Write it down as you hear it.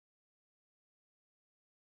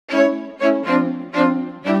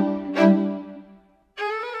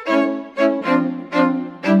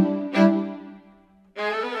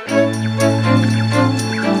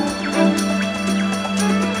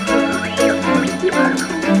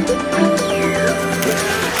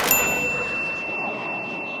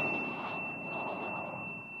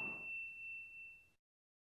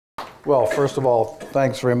Well, first of all,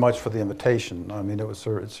 thanks very much for the invitation. I mean, it's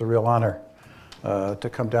a real honor to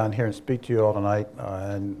come down here and speak to you all tonight.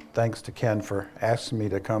 And thanks to Ken for asking me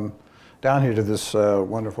to come down here to this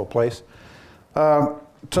wonderful place.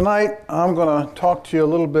 Tonight, I'm going to talk to you a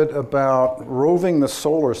little bit about roving the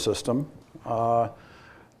solar system, the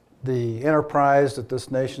enterprise that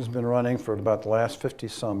this nation's been running for about the last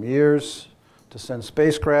 50-some years to send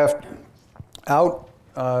spacecraft out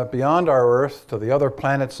beyond our Earth to the other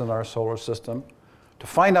planets in our solar system to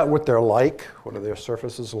find out what they're like, what are their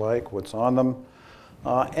surfaces like, what's on them,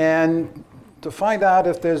 and to find out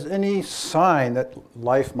if there's any sign that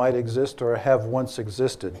life might exist or have once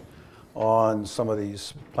existed on some of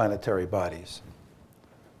these planetary bodies.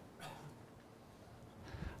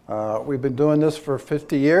 We've been doing this for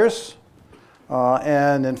 50 years,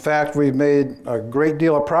 and in fact, we've made a great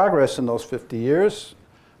deal of progress in those 50 years.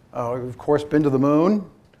 We've, of course, been to the moon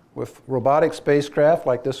with robotic spacecraft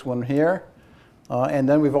like this one here, and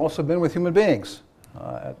then we've also been with human beings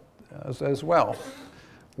as well.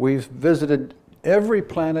 We've visited every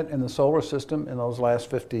planet in the solar system in those last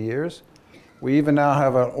 50 years. We even now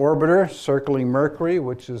have an orbiter circling Mercury,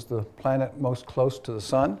 which is the planet most close to the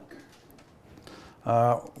sun.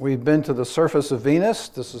 We've been to the surface of Venus.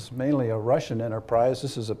 This is mainly a Russian enterprise.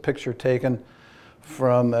 This is a picture taken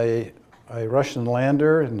from a Russian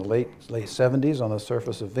lander in the late 70s on the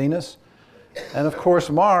surface of Venus. And of course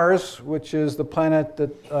Mars, which is the planet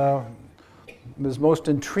that is most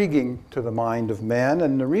intriguing to the mind of man.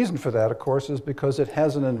 And the reason for that, of course, is because it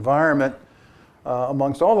has an environment,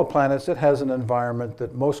 amongst all the planets, it has an environment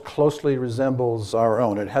that most closely resembles our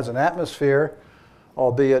own. It has an atmosphere,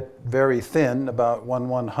 albeit very thin, about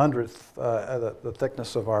 1/100th the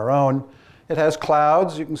thickness of our own. It has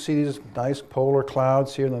clouds. You can see these nice polar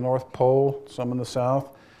clouds here in the North Pole, some in the south.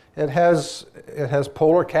 It has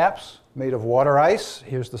polar caps made of water ice.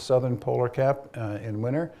 Here's the southern polar cap in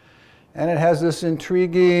winter. And it has this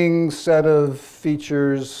intriguing set of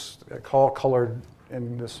features colored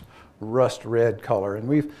in this rust red color. And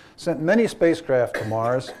we've sent many spacecraft to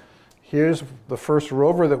Mars. Here's the first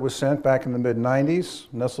rover that was sent back in the mid-90s,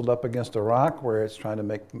 nestled up against a rock where it's trying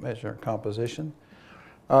to measure composition.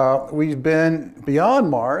 We've been beyond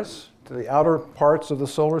Mars to the outer parts of the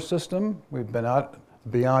solar system. We've been out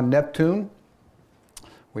beyond Neptune.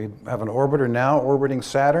 We have an orbiter now orbiting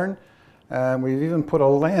Saturn. And we've even put a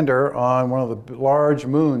lander on one of the large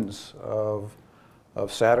moons of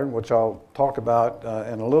Saturn, which I'll talk about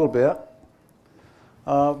in a little bit.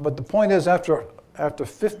 But the point is, after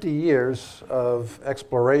 50 years of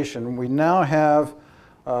exploration, we now have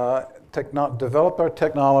developed our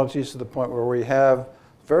technologies to the point where we have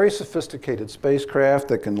very sophisticated spacecraft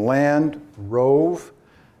that can land, rove,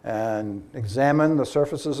 and examine the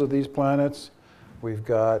surfaces of these planets. We've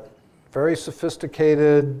got very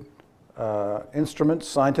sophisticated instruments,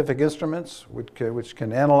 scientific instruments, which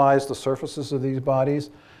can analyze the surfaces of these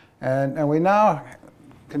bodies. And we now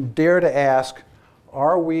can dare to ask,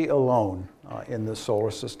 are we alone in this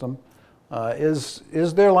solar system?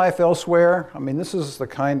 Is there life elsewhere? I mean, this is the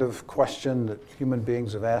kind of question that human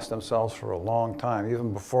beings have asked themselves for a long time,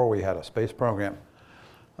 even before we had a space program.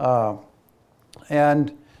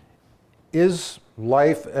 And is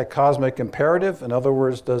life a cosmic imperative? In other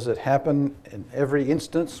words, does it happen in every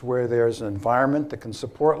instance where there's an environment that can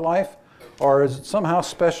support life? Or is it somehow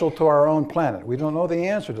special to our own planet? We don't know the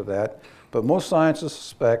answer to that, but most scientists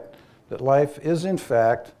suspect that life is, in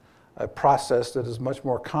fact, a process that is much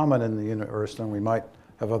more common in the universe than we might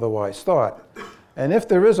have otherwise thought. And if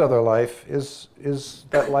there is other life, is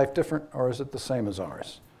that life different, or is it the same as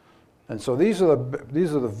ours? And so these are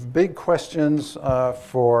the big questions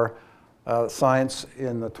for science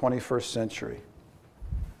in the 21st century.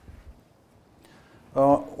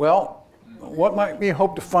 Well, what might we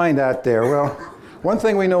hope to find out there? Well, one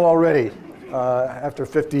thing we know already after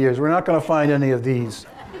 50 years, we're not going to find any of these.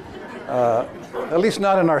 At least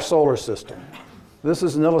not in our solar system. This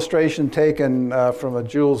is an illustration taken from a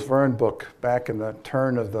Jules Verne book back in the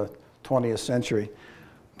turn of the 20th century.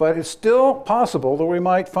 But it's still possible that we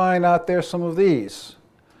might find out there some of these.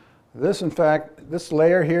 This, in fact, this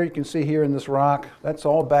layer here, you can see here in this rock, that's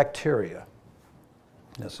all bacteria.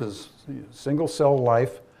 This is single-cell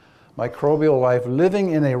life, microbial life, living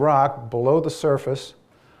in a rock below the surface.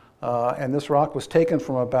 And this rock was taken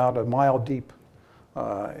from about a mile deep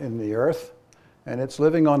in the Earth. And it's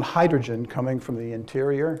living on hydrogen coming from the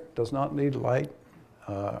interior, does not need light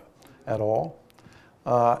at all.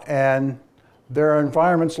 And there are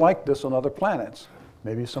environments like this on other planets.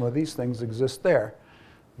 Maybe some of these things exist there.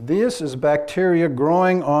 This is bacteria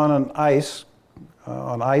growing on ice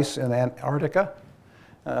in Antarctica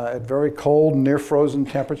at very cold, near frozen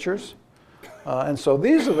temperatures. And so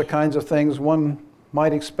these are the kinds of things one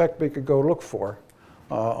might expect we could go look for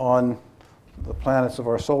on the planets of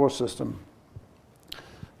our solar system.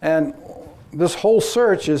 And this whole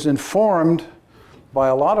search is informed by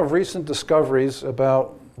a lot of recent discoveries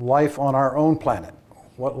about life on our own planet,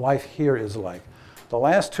 what life here is like. The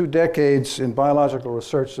last 2 decades in biological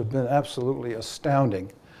research have been absolutely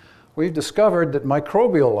astounding. We've discovered that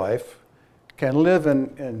microbial life can live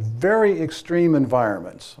in very extreme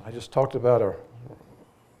environments. I just talked about a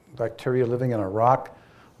bacteria living in a rock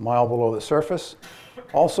a mile below the surface.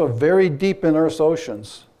 Also very deep in Earth's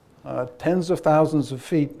oceans, tens of thousands of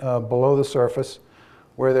feet below the surface,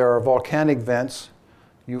 where there are volcanic vents,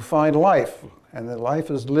 you find life. And the life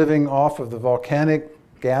is living off of the volcanic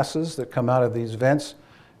gases that come out of these vents,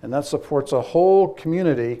 and that supports a whole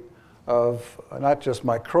community of not just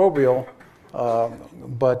microbial,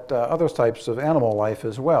 but other types of animal life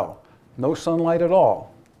as well. No sunlight at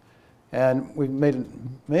all. And we've made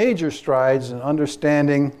major strides in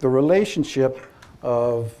understanding the relationship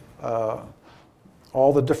of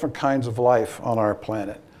all the different kinds of life on our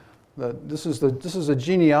planet. This is a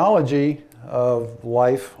genealogy of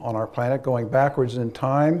life on our planet going backwards in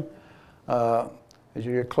time. As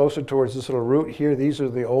you get closer towards this little root here, these are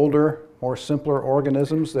the older, more simpler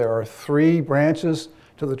organisms. There are 3 branches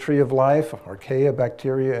to the tree of life: archaea,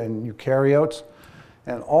 bacteria, and eukaryotes.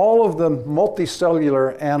 And all of the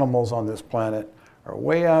multicellular animals on this planet are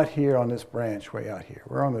way out here on this branch, way out here.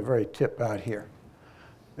 We're on the very tip out here.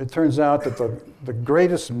 It turns out that the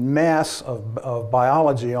greatest mass of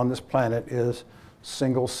biology on this planet is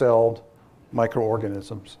single-celled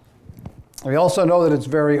microorganisms. We also know that it's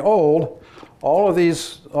very old. All of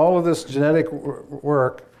this genetic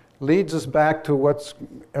work leads us back to what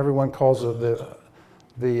everyone calls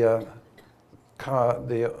the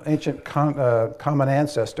ancient common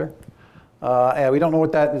ancestor. And we don't know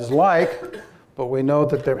what that is like, but we know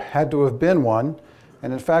that there had to have been one.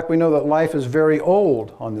 And in fact, we know that life is very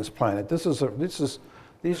old on this planet.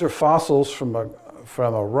 These are fossils from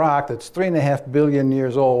a rock that's 3.5 billion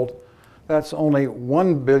years old. That's only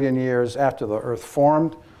 1 billion years after the Earth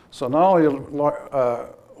formed. So not only did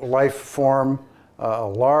life form a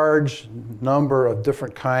large number of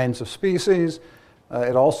different kinds of species,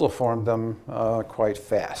 it also formed them quite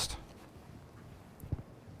fast.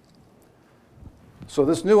 So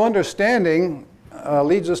this new understanding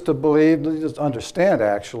leads us to understand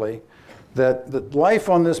actually, that life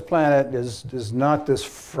on this planet is not this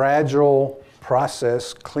fragile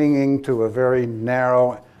process clinging to a very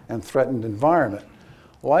narrow and threatened environment.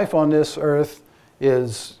 Life on this Earth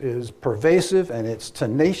is pervasive and it's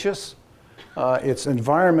tenacious. It's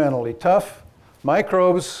environmentally tough.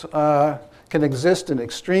 Microbes can exist in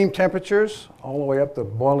extreme temperatures, all the way up to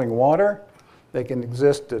boiling water. They can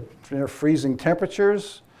exist at near freezing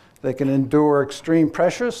temperatures. They can endure extreme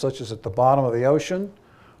pressures, such as at the bottom of the ocean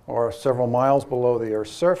or several miles below the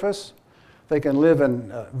Earth's surface. They can live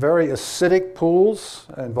in very acidic pools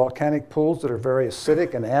and volcanic pools that are very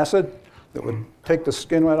acidic and acid that would take the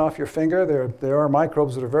skin right off your finger. There are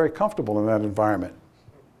microbes that are very comfortable in that environment.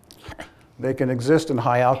 They can exist in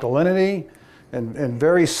high alkalinity and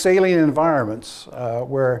very saline environments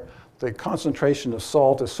where the concentration of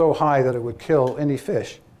salt is so high that it would kill any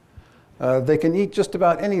fish. They can eat just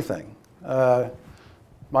about anything.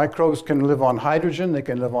 Microbes can live on hydrogen, they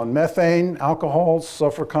can live on methane, alcohols,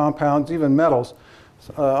 sulfur compounds, even metals.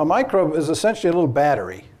 A microbe is essentially a little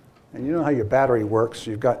battery. And you know how your battery works.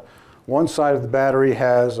 You've got one side of the battery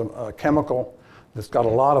has a chemical that's got a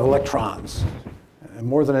lot of electrons, and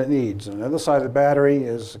more than it needs. And the other side of the battery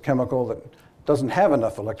is a chemical that doesn't have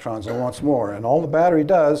enough electrons and wants more. And all the battery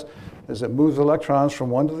does is it moves electrons from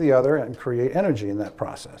one to the other and create energy in that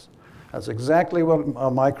process. That's exactly what a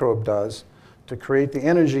microbe does to create the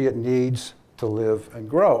energy it needs to live and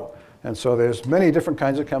grow. And so there's many different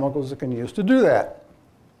kinds of chemicals it can use to do that.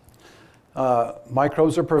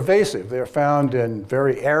 Microbes are pervasive. They're found in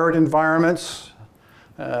very arid environments.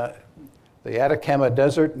 The Atacama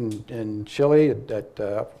Desert in Chile at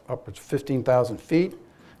upwards of 15,000 feet.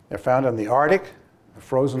 They're found in the Arctic, the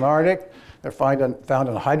frozen Arctic. They're found in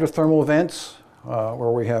hydrothermal vents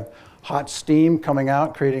where we have hot steam coming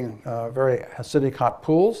out, creating very acidic hot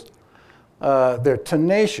pools. They're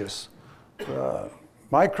tenacious.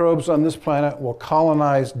 Microbes on this planet will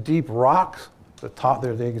colonize deep rocks.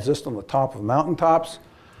 They exist on the top of mountaintops.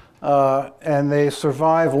 And they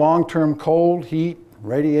survive long-term cold, heat,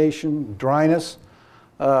 radiation, dryness.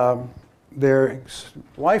 Their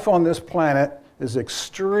life on this planet is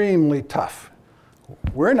extremely tough.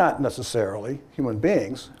 We're not necessarily human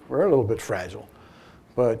beings. We're a little bit fragile.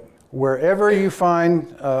 But wherever you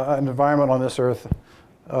find an environment on this Earth,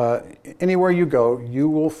 anywhere you go, you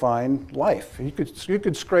will find life. You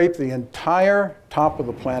could scrape the entire top of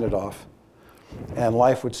the planet off, and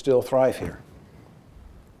life would still thrive here.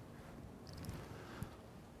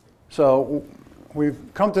 So we've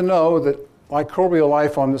come to know that microbial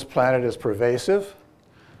life on this planet is pervasive.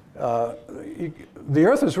 The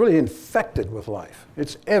Earth is really infected with life.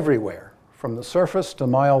 It's everywhere, from the surface to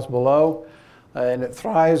miles below, and it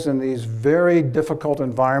thrives in these very difficult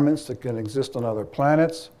environments that can exist on other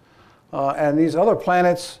planets. And these other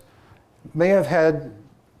planets may have had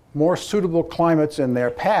more suitable climates in their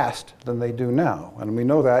past than they do now. And we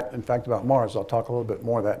know that, in fact, about Mars. I'll talk a little bit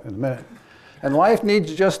more of that in a minute. And life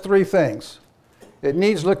needs just three things. It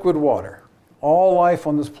needs liquid water. All life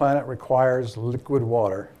on this planet requires liquid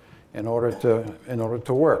water in order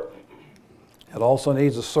to work. It also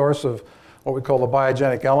needs a source of what we call the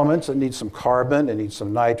biogenic elements. It needs some carbon, it needs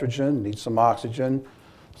some nitrogen, it needs some oxygen,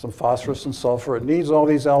 some phosphorus and sulfur. It needs all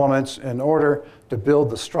these elements in order to build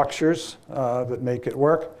the structures that make it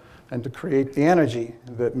work and to create the energy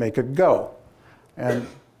that make it go. And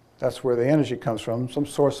that's where the energy comes from, some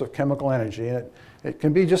source of chemical energy. And it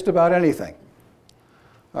can be just about anything.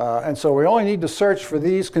 And so we only need to search for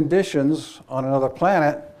these conditions on another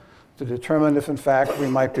planet to determine if, in fact, we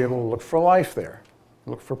might be able to look for life there.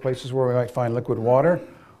 Look for places where we might find liquid water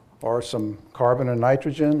or some carbon and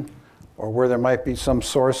nitrogen, or where there might be some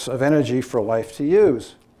source of energy for life to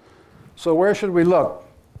use. So where should we look?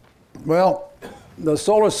 Well, the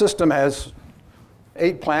solar system has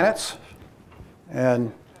 8 planets,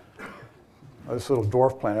 and this little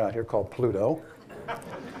dwarf planet out here called Pluto.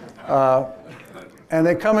 And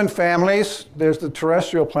they come in families. There's the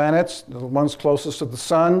terrestrial planets, the ones closest to the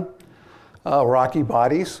sun, rocky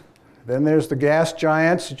bodies. Then there's the gas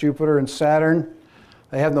giants, Jupiter and Saturn.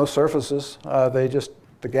 They have no surfaces.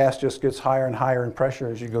 The gas just gets higher and higher in pressure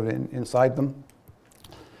as you go inside them.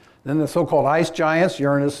 Then the so-called ice giants,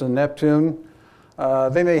 Uranus and Neptune.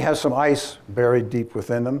 They may have some ice buried deep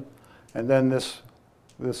within them. And then this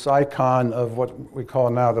icon of what we call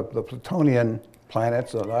now the Plutonian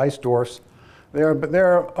planets, the ice dwarfs. There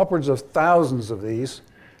are upwards of thousands of these,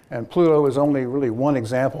 and Pluto is only really one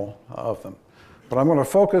example of them. But I'm going to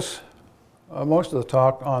focus most of the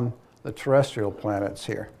talk on the terrestrial planets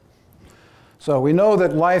here. So we know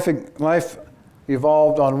that life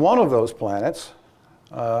evolved on one of those planets,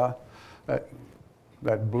 that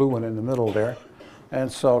blue one in the middle there. And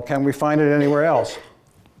so can we find it anywhere else?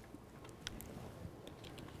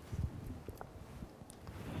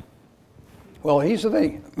 Well, these are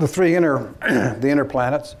the three inner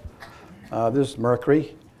planets. There's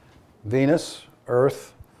Mercury, Venus,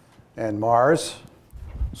 Earth, and Mars.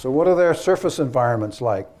 So what are their surface environments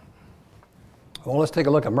like? Well, let's take a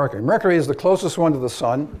look at Mercury. Mercury is the closest one to the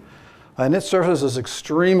sun, and its surface is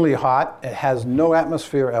extremely hot. It has no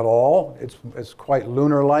atmosphere at all. It's quite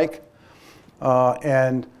lunar-like,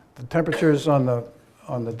 and the temperatures on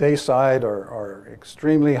the day side are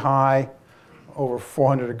extremely high, over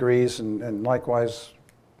 400 degrees, and likewise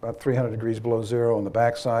about 300 degrees below zero on the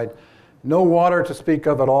backside. No water to speak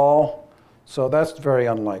of at all, so that's very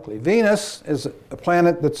unlikely. Venus is a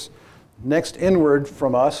planet that's next inward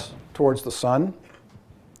from us towards the sun.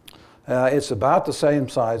 It's about the same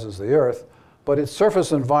size as the Earth, but its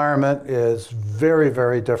surface environment is very,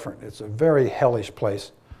 very different. It's a very hellish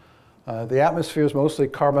place. The atmosphere is mostly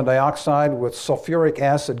carbon dioxide with sulfuric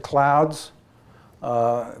acid clouds.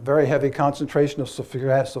 Very heavy concentration of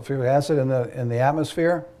sulfuric acid in the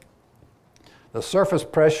atmosphere. The surface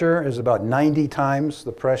pressure is about 90 times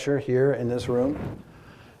the pressure here in this room,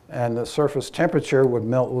 and the surface temperature would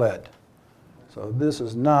melt lead. So this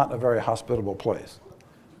is not a very hospitable place.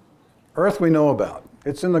 Earth we know about.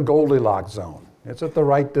 It's in the Goldilocks zone. It's at the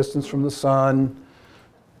right distance from the sun.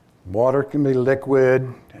 Water can be liquid,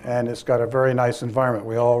 and it's got a very nice environment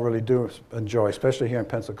we all really do enjoy, especially here in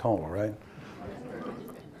Pensacola, right?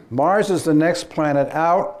 Mars is the next planet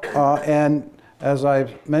out, and as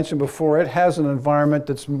I mentioned before, it has an environment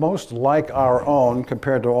that's most like our own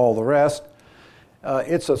compared to all the rest.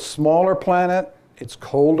 It's a smaller planet, it's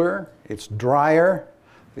colder, it's drier.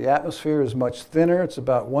 The atmosphere is much thinner. It's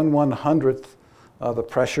about 1/100th the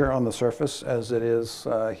pressure on the surface as it is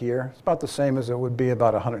here. It's about the same as it would be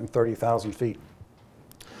about 130,000 feet.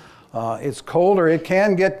 It's colder. It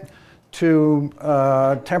can get to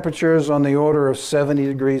temperatures on the order of 70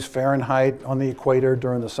 degrees Fahrenheit on the equator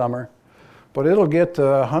during the summer, but it'll get to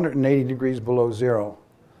 180 degrees below zero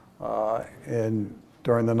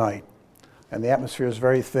during the night. And the atmosphere is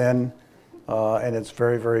very thin, and it's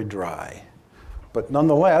very, very dry. But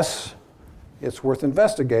nonetheless, it's worth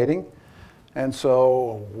investigating. And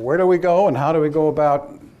so where do we go, and how do we go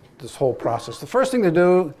about this whole process. The first thing to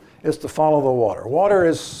do is to follow the water. Water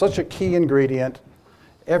is such a key ingredient.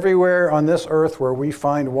 Everywhere on this earth where we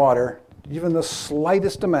find water, even the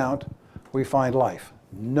slightest amount, we find life.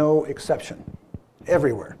 No exception.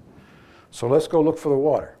 Everywhere. So let's go look for the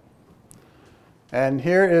water. And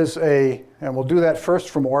here is and we'll do that first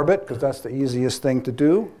from orbit, because that's the easiest thing to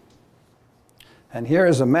do. And here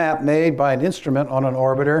is a map made by an instrument on an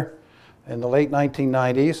orbiter in the late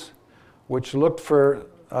 1990s, which looked for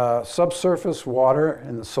subsurface water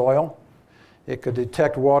in the soil. It could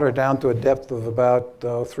detect water down to a depth of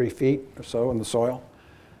about 3 feet or so in the soil.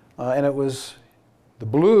 And it was, the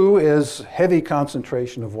blue is heavy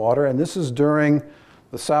concentration of water, and this is during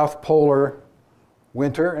the South Polar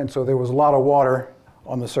winter, and so there was a lot of water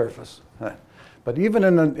on the surface. But even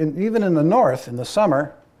in the north, in the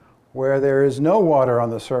summer, where there is no water on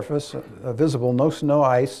the surface, visible, no snow,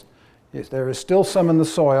 ice, there is still some in the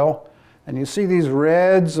soil, and you see these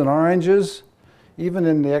reds and oranges, even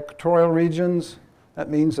in the equatorial regions. That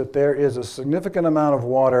means that there is a significant amount of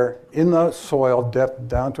water in the soil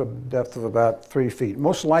down to a depth of about 3 feet,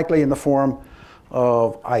 most likely in the form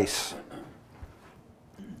of ice.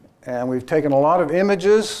 And we've taken a lot of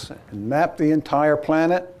images and mapped the entire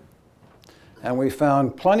planet, and we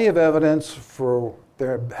found plenty of evidence for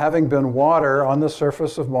there having been water on the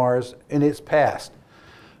surface of Mars in its past.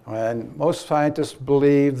 And most scientists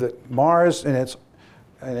believe that Mars in its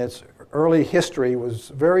early history was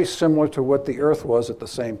very similar to what the Earth was at the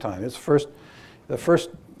same time. The first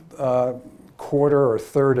quarter or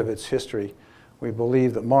third of its history, we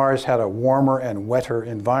believe that Mars had a warmer and wetter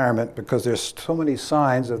environment because there's so many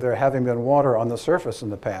signs of there having been water on the surface in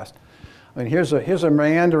the past. I mean, here's a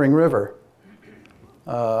meandering river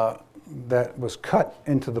that was cut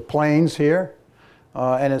into the plains here,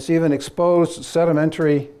 and it's even exposed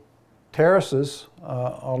sedimentary terraces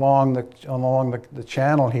along the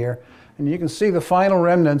channel here, and you can see the final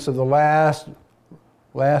remnants of the last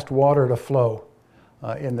water to flow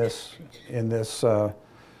in this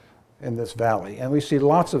valley, and we see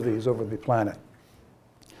lots of these over the planet.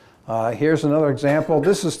 Here's another example.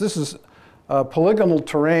 This is polygonal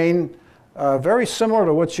terrain, very similar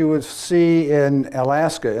to what you would see in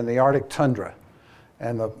Alaska in the Arctic tundra,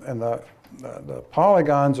 and the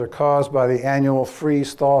polygons are caused by the annual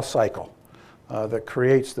freeze-thaw cycle that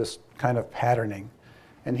creates this kind of patterning.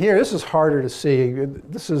 And here, this is harder to see.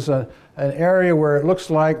 This is an area where it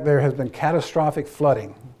looks like there has been catastrophic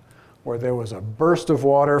flooding, where there was a burst of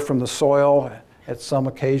water from the soil at some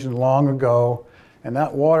occasion long ago, and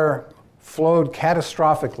that water flowed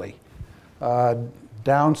catastrophically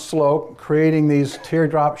downslope, creating these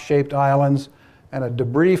teardrop-shaped islands and a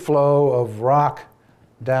debris flow of rock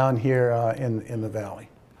down here in the valley.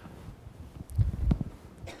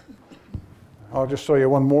 I'll just show you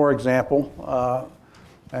one more example.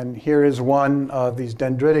 And here is one of these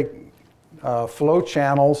dendritic flow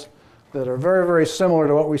channels that are very, very similar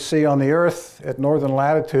to what we see on the Earth at northern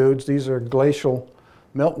latitudes. These are glacial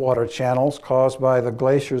meltwater channels caused by the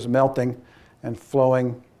glaciers melting and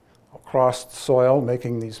flowing across the soil,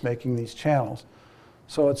 making these channels.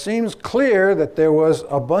 So it seems clear that there was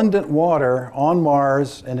abundant water on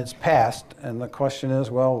Mars in its past, and the question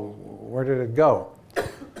is, well, where did it go?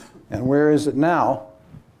 And where is it now?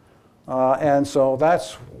 And so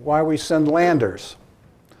that's why we send landers.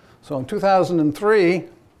 So in 2003,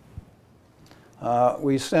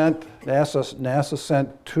 NASA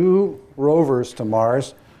sent 2 rovers to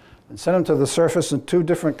Mars and sent them to the surface in 2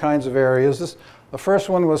 different kinds of areas. The first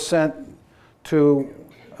one was sent to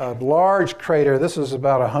a large crater. This is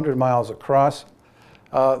about 100 miles across,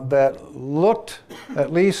 that looked,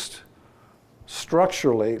 at least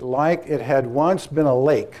structurally, like it had once been a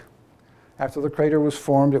lake. After the crater was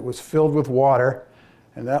formed, it was filled with water,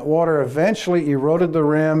 and that water eventually eroded the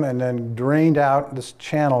rim and then drained out this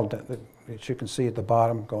channel that you can see at the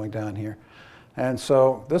bottom going down here. And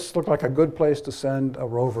so this looked like a good place to send a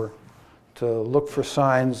rover to look for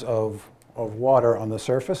signs of water on the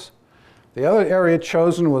surface. The other area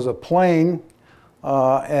chosen was a plain,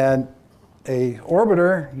 and a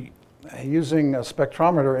orbiter using a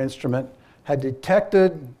spectrometer instrument had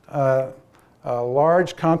detected a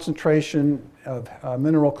large concentration of a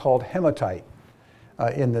mineral called hematite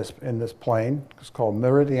in this plain. It's called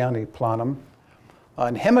meridiani planum.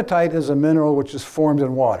 And hematite is a mineral which is formed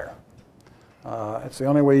in water. It's the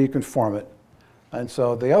only way you can form it. And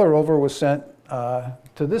so the other rover was sent to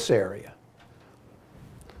this area.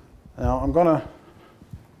 Now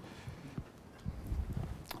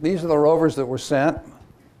these are the rovers that were sent,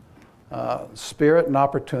 Spirit and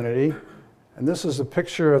Opportunity. And this is a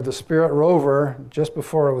picture of the Spirit rover just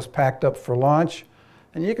before it was packed up for launch.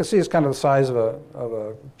 And you can see it's kind of the size of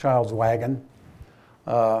a child's wagon.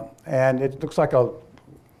 And it looks like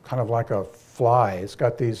kind of like a fly. It's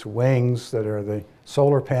got these wings that are the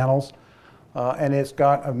solar panels. And it's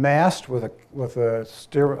got a mast with a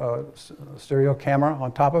stereo camera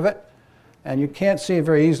on top of it. And you can't see it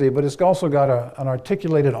very easily, but it's also got an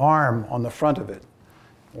articulated arm on the front of it.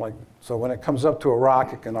 So when it comes up to a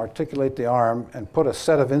rock, it can articulate the arm and put a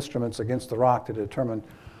set of instruments against the rock to determine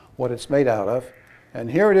what it's made out of. And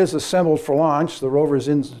here it is assembled for launch. The rover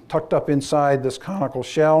is tucked up inside this conical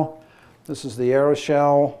shell. This is the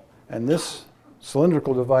aeroshell, and this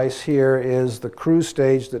cylindrical device here is the cruise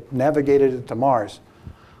stage that navigated it to Mars.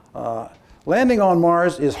 Landing on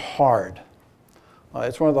Mars is hard.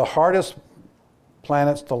 It's one of the hardest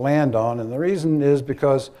planets to land on, and the reason is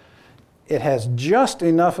because it has just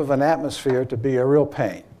enough of an atmosphere to be a real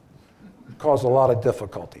pain. It causes a lot of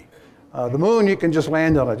difficulty. The moon, you can just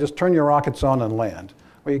land on it. Just turn your rockets on and land.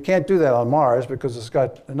 Well, you can't do that on Mars because it's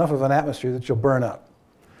got enough of an atmosphere that you'll burn up.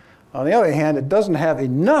 On the other hand, it doesn't have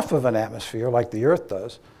enough of an atmosphere, like the Earth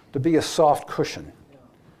does, to be a soft cushion.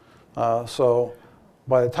 So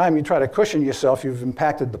by the time you try to cushion yourself, you've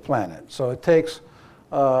impacted the planet. So it takes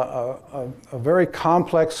a very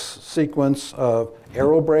complex sequence of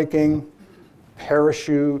aerobraking,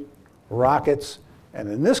 parachute, rockets, and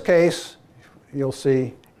in this case, you'll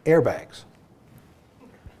see airbags.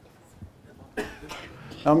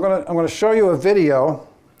 Now I'm going to show you a video,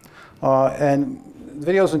 and the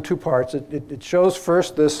video's in two parts. It shows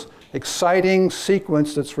first this exciting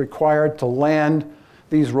sequence that's required to land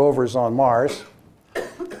these rovers on Mars,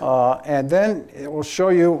 and then it will show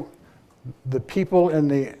you the people in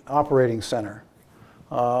the operating center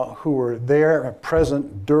who were there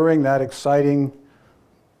present during that exciting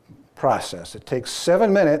process. It takes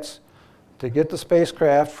 7 minutes to get the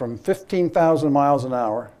spacecraft from 15,000 miles an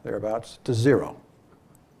hour, thereabouts, to 0,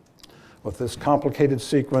 with this complicated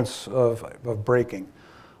sequence of braking.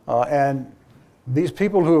 And these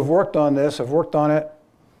people who have worked on this have worked on it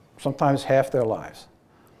sometimes half their lives.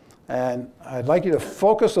 And I'd like you to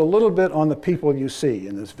focus a little bit on the people you see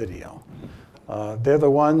in this video. They're the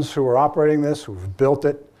ones who are operating this, who've built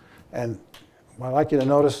it. And I'd like you to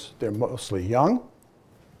notice they're mostly young.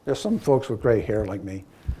 There's some folks with gray hair like me,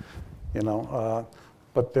 you know.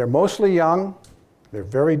 But they're mostly young. They're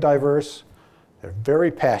very diverse. They're very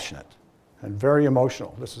passionate and very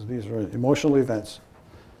emotional. These are emotional events.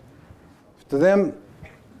 To them,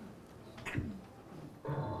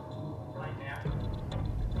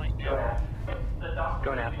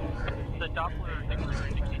 Go now. The Doppler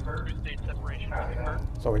indicates cruise stage separation has occurred.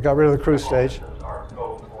 so we got rid of the cruise stage.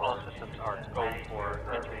 All systems are go for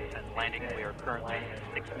entry and landing. We are currently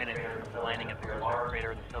 6 minutes from landing at the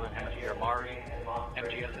crater in the southern hemisphere of Mars.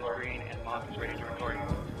 MGS is green and MOS is ready to record.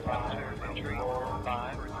 Atmosphere entry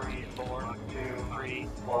 5, 3, 4, 2, 3,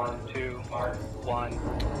 1, 2, 1,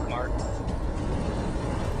 mark.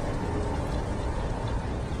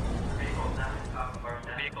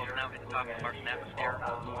 The vehicle is now at the top of the Martian atmosphere,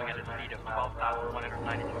 moving at a speed of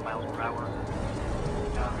 12,192 miles per hour.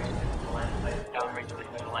 Downrange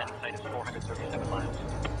distance to the landing site is 437 miles.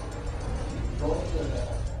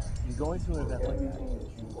 You go into an event like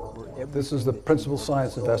that, This is the principal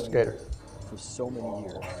science investigator. for so many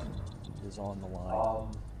years is on the line.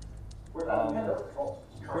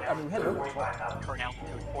 I mean, we had over Current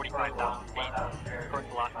altitude 45,000 feet. Current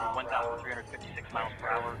velocity 1,356 miles per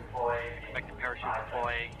hour. Expected parachute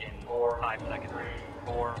deploy in 5 seconds.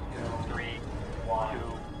 4, 3, 2,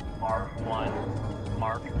 1,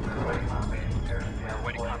 mark. We are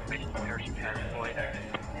waiting confirmation the parachute has deployed.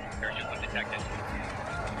 Parachute was detected.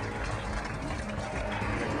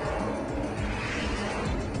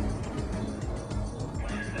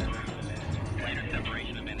 Lander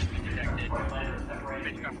separation event has been detected.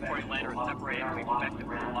 Spacecraft reporting lander is separated. We expect that the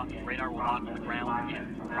radar will lock to the ground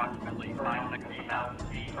in approximately 5 seconds from now.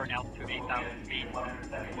 Current altitude 8,000 feet.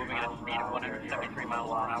 Moving at a speed of 173 miles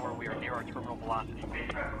per hour. We are near our terminal velocity.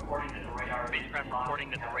 Spacecraft reporting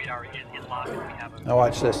that the radar is in lock and we have a Now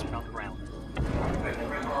watch this. on the ground. Expecting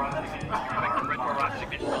retro rock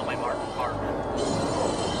ignition on my mark.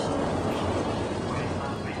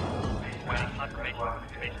 Waiting confirmation from the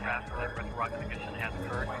spacecraft that retro rock ignition has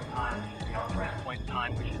occurred. At this point in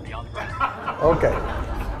time, we should be on the ground. Okay.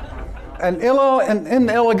 An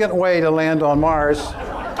inelegant way to land on Mars,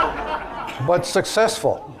 but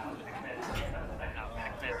successful. Now,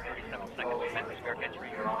 6 minutes, 37 seconds, atmospheric entry.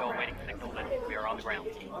 Go waiting signal that we are on the ground.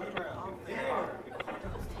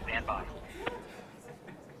 Stand by.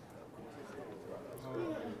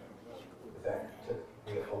 That took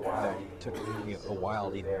me a while. took a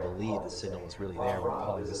while to even believe the signal was really there when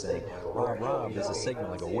Polly was saying, Rob, there's a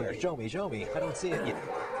signal. I go, where? Show me, show me. I don't see it yet.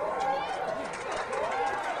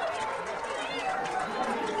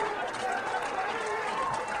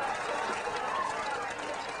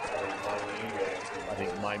 I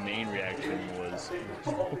think my main reaction was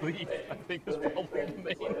relief. I think it's probably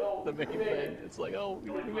the main thing. It's like, oh,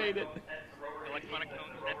 we made it. The electronic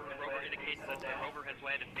tone set from the rover indicates that the rover has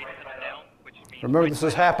landed face down, which means... Remember, this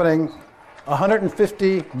is happening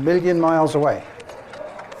 150 million miles away.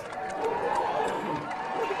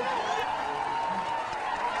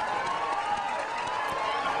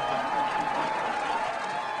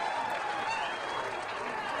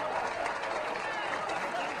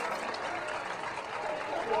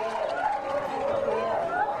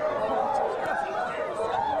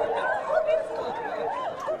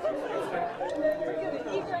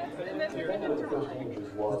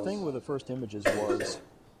 The thing with the first images was,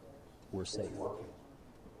 we're safe.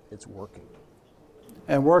 It's working.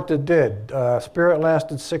 And worked it did. Spirit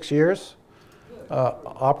lasted 6 years.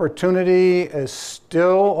 Opportunity is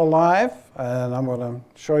still alive, and I'm going to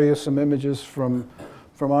show you some images from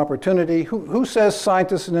Opportunity. Who says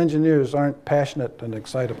scientists and engineers aren't passionate and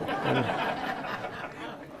excitable?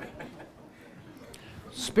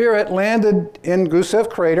 Spirit landed in Gusev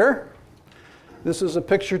Crater. This is a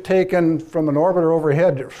picture taken from an orbiter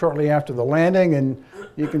overhead shortly after the landing, and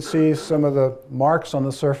you can see some of the marks on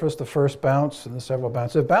the surface, the first bounce and the several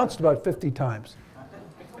bounces. It bounced about 50 times.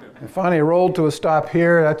 And finally it rolled to a stop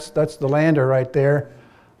here. That's the lander right there.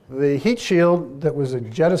 The heat shield that was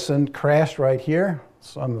jettisoned crashed right here.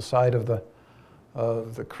 It's on the side of the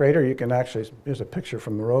crater. You can actually, here's a picture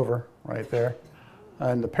from the rover right there.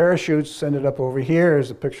 And the parachutes ended up over here. Here's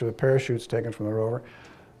a picture of the parachutes taken from the rover.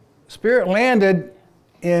 Spirit landed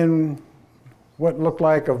in what looked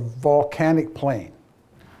like a volcanic plain.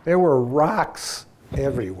 There were rocks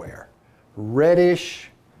everywhere, reddish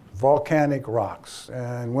volcanic rocks.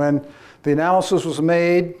 And when the analysis was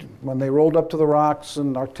made, when they rolled up to the rocks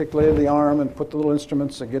and articulated the arm and put the little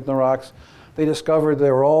instruments to get in the rocks, they discovered they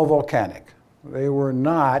were all volcanic. They were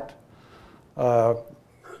not rocks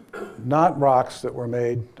that were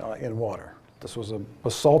made in water. This was a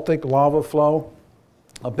basaltic lava flow,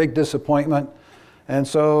 a big disappointment. And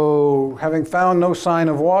so, having found no sign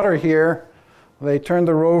of water here, they turned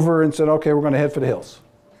the rover and said, okay, we're going to head for the hills,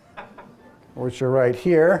 which are right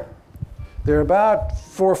here. They're about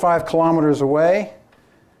 4 or 5 kilometers away.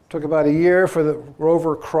 Took about a year for the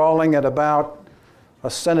rover crawling at about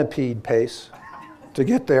a centipede pace to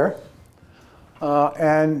get there.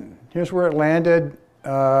 And here's where it landed,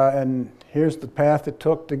 and here's the path it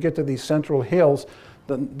took to get to these central hills.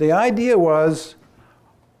 The idea was,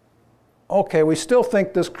 okay, we still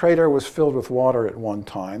think this crater was filled with water at one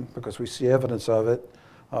time because we see evidence of it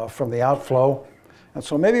from the outflow. And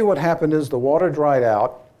so maybe what happened is the water dried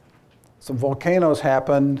out, some volcanoes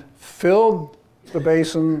happened, filled the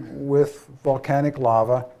basin with volcanic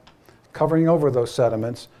lava, covering over those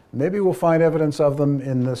sediments. Maybe we'll find evidence of them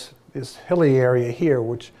in this hilly area here,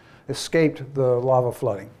 which escaped the lava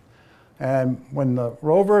flooding. And when the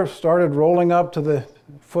rover started rolling up to the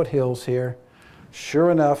foothills here,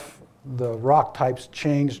 sure enough, the rock types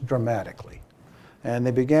changed dramatically. And they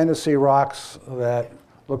began to see rocks that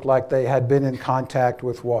looked like they had been in contact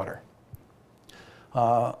with water.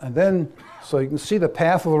 And then, so you can see the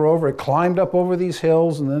path of the rover. It climbed up over these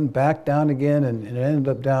hills and then back down again, and it ended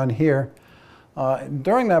up down here.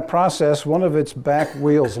 During that process, one of its back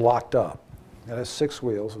wheels locked up. It has 6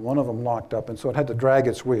 wheels, and one of them locked up, and so it had to drag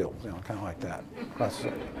its wheel, kind of like that.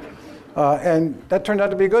 And that turned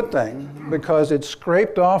out to be a good thing because it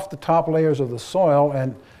scraped off the top layers of the soil,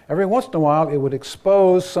 and every once in a while it would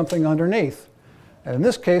expose something underneath. And in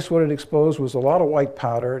this case, what it exposed was a lot of white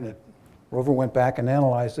powder, and the rover went back and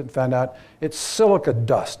analyzed it and found out it's silica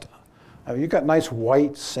dust. I mean, you've got nice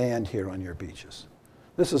white sand here on your beaches.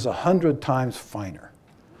 This is 100 times finer.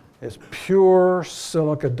 It's pure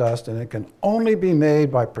silica dust, and it can only be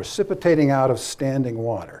made by precipitating out of standing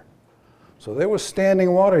water. So there was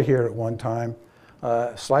standing water here at one time,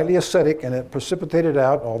 slightly acidic, and it precipitated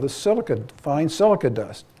out all this silica, fine silica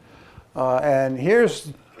dust. And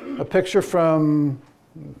here's a picture from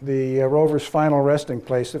the rover's final resting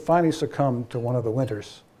place. It finally succumbed to one of the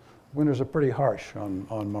winters. Winters are pretty harsh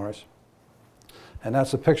on Mars. And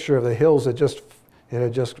that's a picture of the hills that it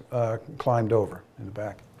had just climbed over in the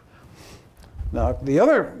back. Now, the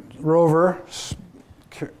other rover,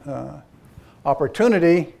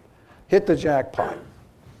 Opportunity, hit the jackpot.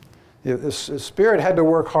 Spirit had to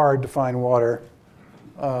work hard to find water.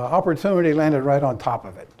 Opportunity landed right on top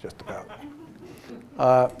of it, just about.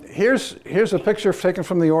 Here's a picture taken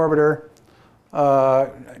from the orbiter.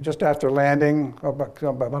 just after landing,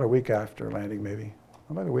 about a week after landing maybe,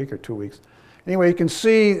 about a week or 2 weeks. Anyway, you can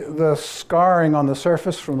see the scarring on the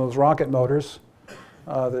surface from those rocket motors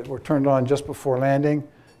that were turned on just before landing.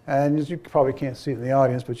 And you probably can't see it in the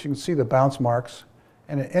audience, but you can see the bounce marks.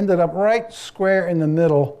 And it ended up right square in the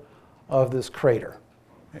middle of this crater.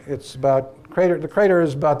 The crater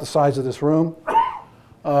is about the size of this room,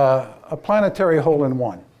 a planetary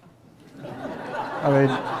hole-in-one. I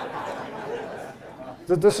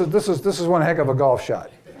mean, this is one heck of a golf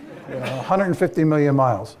shot. 150 million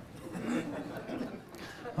miles.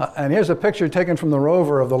 And here's a picture taken from the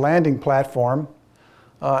rover of the landing platform.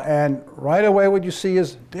 And right away what you see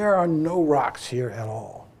is there are no rocks here at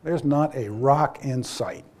all. There's not a rock in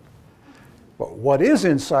sight. But what is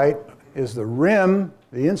in sight is the rim,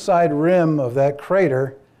 the inside rim of that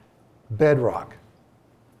crater, bedrock.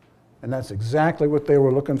 And that's exactly what they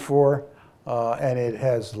were looking for. And it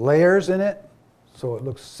has layers in it, so it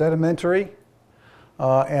looks sedimentary.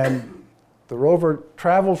 And the rover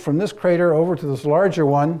traveled from this crater over to this larger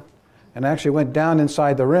one and actually went down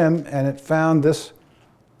inside the rim, and it found this,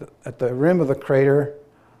 at the rim of the crater,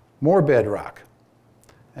 more bedrock.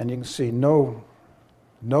 And you can see no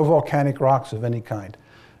volcanic rocks of any kind.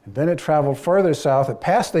 And then it traveled further south. It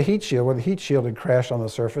passed the heat shield, where the heat shield had crashed on the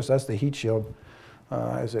surface. That's the heat shield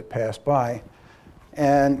as it passed by.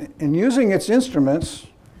 And in using its instruments,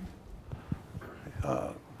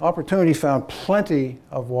 Opportunity found plenty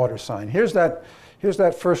of water sign. Here's that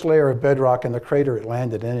first layer of bedrock in the crater it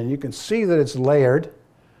landed in, and you can see that it's layered.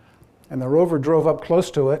 And the rover drove up close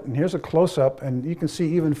to it, and here's a close-up, and you can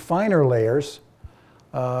see even finer layers.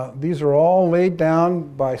 These are all laid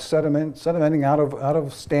down by sedimenting out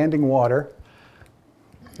of standing water.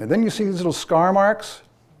 And then you see these little scar marks.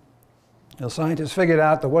 The scientists figured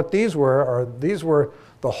out that what these were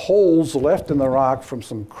the holes left in the rock from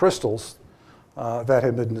some crystals that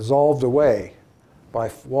had been dissolved away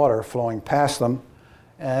by water flowing past them.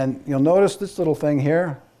 And you'll notice this little thing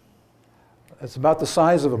here. It's about the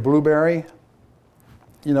size of a blueberry.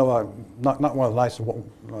 Not one of the nice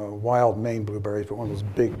wild Maine blueberries, but one of those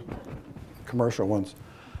big commercial ones.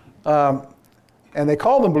 And they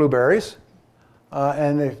called them blueberries,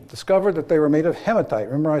 and they discovered that they were made of hematite.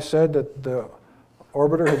 Remember I said that the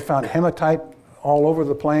orbiter had found hematite all over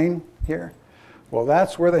the plane here? Well,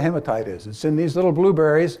 that's where the hematite is. It's in these little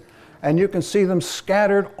blueberries, and you can see them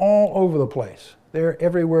scattered all over the place. They're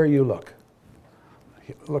everywhere you look.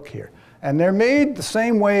 Look here. And they're made the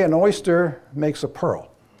same way an oyster makes a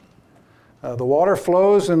pearl. The water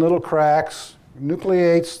flows in little cracks,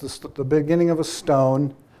 nucleates the beginning of a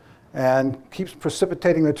stone, and keeps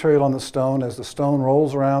precipitating material on the stone as the stone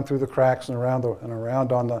rolls around through the cracks and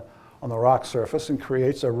around on the rock surface and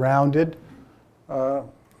creates a rounded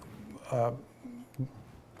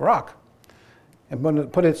rock. And when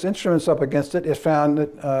it put its instruments up against it, it found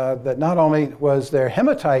that not only was there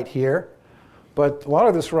hematite here, but a lot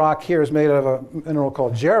of this rock here is made of a mineral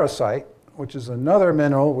called jarosite, which is another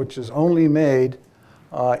mineral which is only made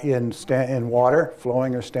in water,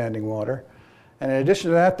 flowing or standing water. And in addition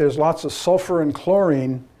to that, there's lots of sulfur and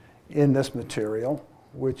chlorine in this material,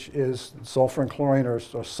 which is sulfur and chlorine are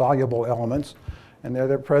soluble elements, and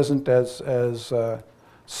they're present as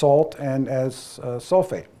salt and as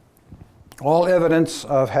sulfate. All evidence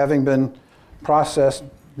of having been processed,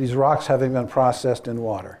 these rocks having been processed in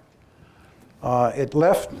water.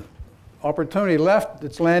 Opportunity left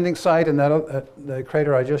its landing site in the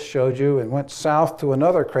crater I just showed you and went south to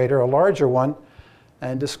another crater, a larger one,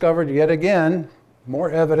 and discovered yet again more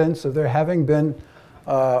evidence of there having been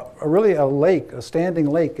really a lake, a standing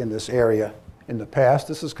lake in this area in the past.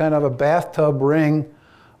 This is kind of a bathtub ring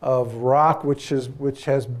of rock which has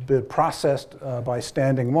been processed by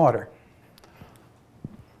standing water.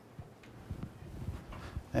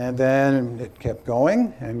 And then it kept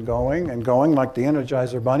going and going and going like the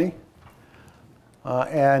Energizer Bunny.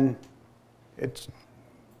 And it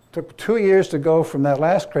took 2 years to go from that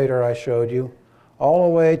last crater I showed you all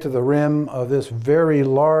the way to the rim of this very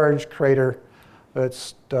large crater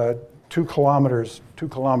that's 2 kilometers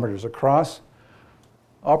across.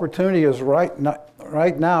 Opportunity is right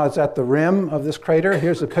now it's at the rim of this crater.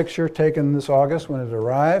 Here's a picture taken this August when it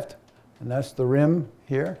arrived, and that's the rim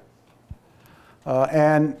here.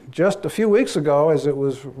 And just a few weeks ago, as it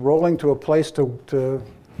was rolling to a place to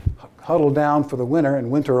huddle down for the winter and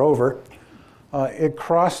winter over, it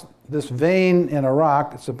crossed this vein in a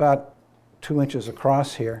rock. It's about 2 inches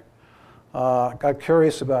across here. Got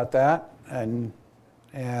curious about that and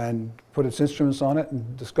put its instruments on it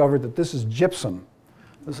and discovered that this is gypsum.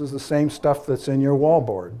 This is the same stuff that's in your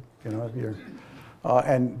wallboard,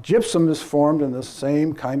 And gypsum is formed in the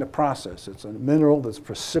same kind of process. It's a mineral that's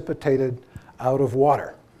precipitated out of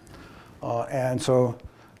water. And so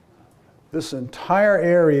this entire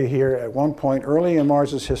area here at one point early in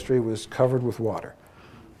Mars's history was covered with water.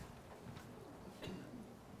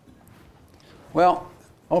 Well,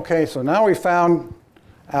 okay, so now we found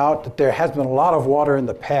out that there has been a lot of water in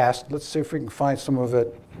the past. Let's see if we can find some of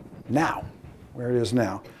it now, where it is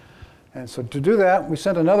now. And so to do that, we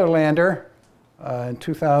sent another lander in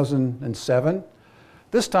 2007.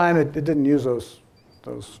 This time it didn't use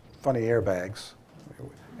those funny airbags.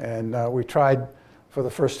 And we tried for the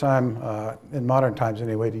first time, in modern times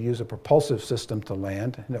anyway, to use a propulsive system to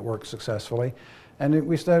land, and it worked successfully. And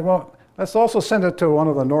we said, well, let's also send it to one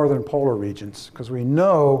of the northern polar regions, because we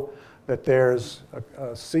know that there's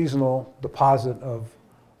a seasonal deposit of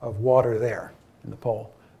water there in the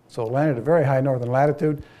pole. So it landed at a very high northern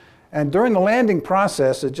latitude. And during the landing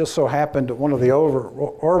process, it just so happened that one of the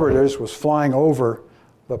orbiters was flying over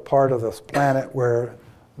the part of the planet where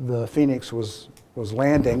the Phoenix was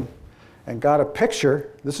landing and got a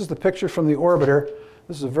picture. This is the picture from the orbiter.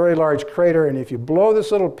 This is a very large crater, and if you blow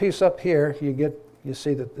this little piece up here, you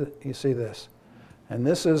see this. And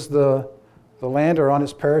this is the lander on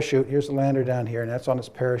its parachute. Here's the lander down here, and that's on its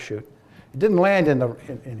parachute. It didn't land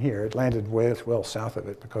in here. It landed way well south of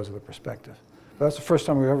it because of the perspective. But that's the first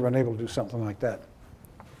time we've ever been able to do something like that.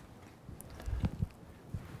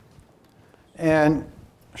 And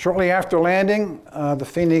shortly after landing, the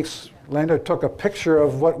Phoenix lander took a picture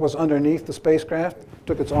of what was underneath the spacecraft,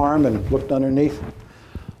 took its arm and looked underneath.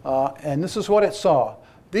 And this is what it saw.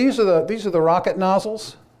 These are the rocket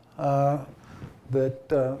nozzles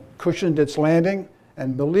that cushioned its landing.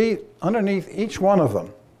 And underneath each one of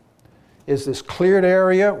them is this cleared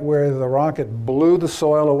area where the rocket blew the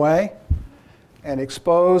soil away and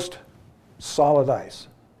exposed solid ice.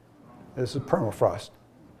 This is permafrost.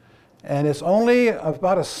 And it's only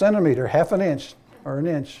about a centimeter, half an inch or an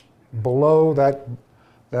inch below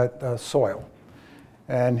that soil.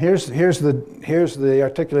 And here's the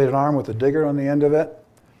articulated arm with the digger on the end of it.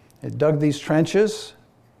 It dug these trenches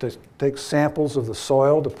to take samples of the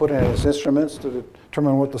soil to put in its instruments to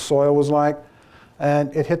determine what the soil was like.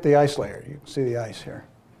 And it hit the ice layer. You can see the ice here.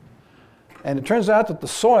 And it turns out that the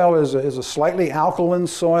soil is a slightly alkaline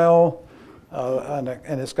soil, and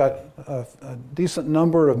it's got a decent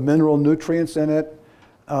number of mineral nutrients in it,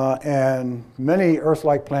 and many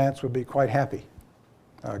Earth-like plants would be quite happy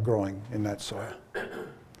growing in that soil.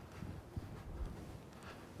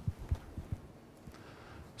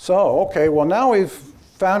 So, okay, well now we've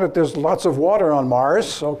found that there's lots of water on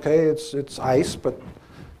Mars. Okay, it's ice, but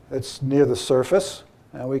it's near the surface,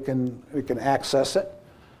 and we can access it.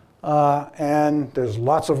 And there's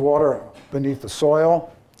lots of water beneath the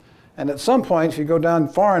soil. And at some point, if you go down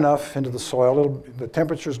far enough into the soil, the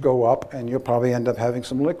temperatures go up, and you'll probably end up having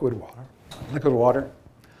some liquid water.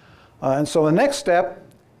 And so the next step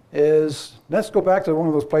is, let's go back to one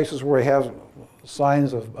of those places where we have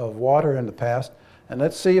signs of water in the past, and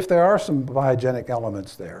let's see if there are some biogenic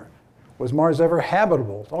elements there. Was Mars ever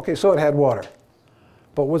habitable? Okay, so it had water.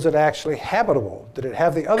 But was it actually habitable? Did it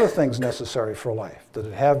have the other things necessary for life? Did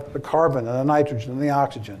it have the carbon and the nitrogen and the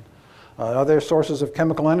oxygen? Are there sources of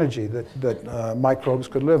chemical energy that microbes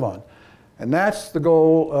could live on? And that's the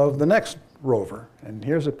goal of the next rover. And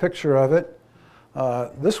here's a picture of it.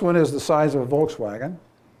 This one is the size of a Volkswagen.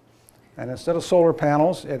 And instead of solar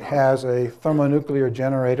panels, it has a thermonuclear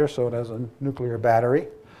generator, so it has a nuclear battery.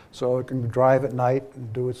 So it can drive at night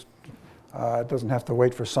and do its, it doesn't have to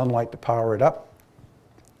wait for sunlight to power it up.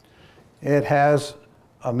 It has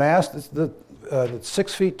a mast that's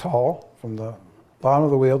 6 feet tall, from the bottom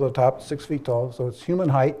of the wheel to the top, 6 feet tall, so it's human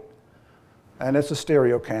height, and it's a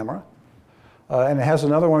stereo camera. And it has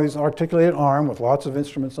another one of these articulated arm with lots of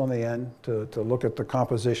instruments on the end to look at the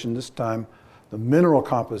composition, this time the mineral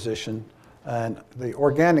composition and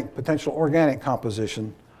the potential organic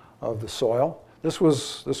composition of the soil. This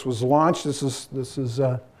was launched. This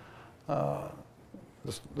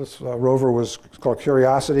rover was called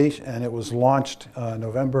Curiosity, and it was launched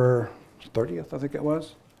November 30th, I think it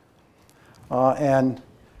was. And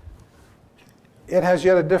it has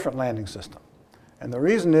yet a different landing system. And the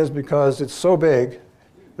reason is because it's so big,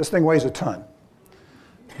 this thing weighs a ton,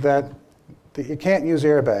 that you can't use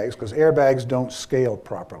airbags, because airbags don't scale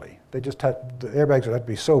properly. The airbags would have to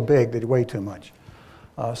be so big they'd weigh too much.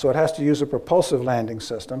 So it has to use a propulsive landing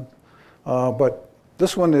system. But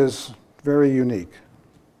this one is very unique.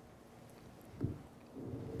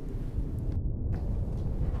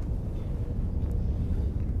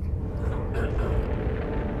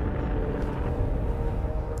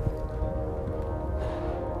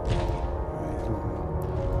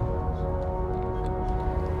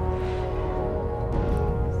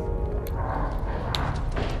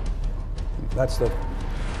 That's the.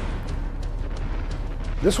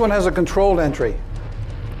 This one has a controlled entry.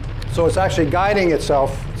 So it's actually guiding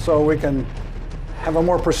itself so we can have a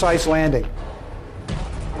more precise landing.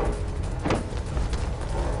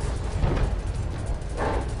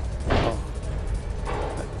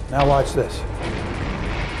 Now watch this.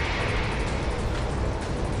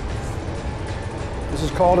 This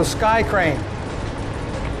is called a sky crane.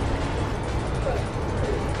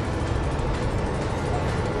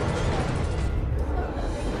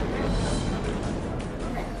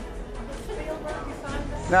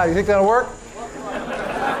 Now, you think that'll work?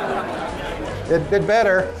 It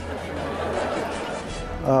better.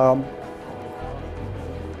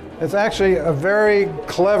 It's actually a very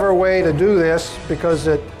clever way to do this because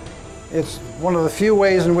it's one of the few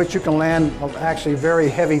ways in which you can land actually very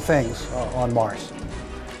heavy things on Mars.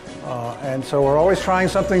 And so we're always trying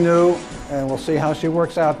something new, and we'll see how she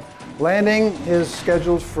works out. Landing is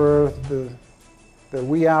scheduled for the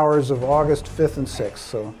wee hours of August 5th and 6th,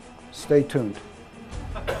 so stay tuned.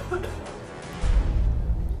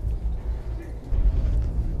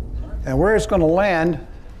 And where it's going to land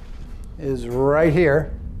is right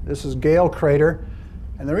here. This is Gale Crater.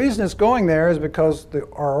 And the reason it's going there is because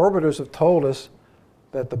our orbiters have told us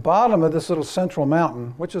that the bottom of this little central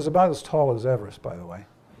mountain, which is about as tall as Everest, by the way,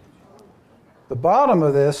 the bottom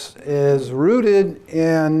of this is rooted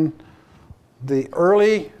in the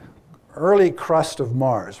early crust of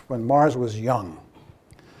Mars, when Mars was young.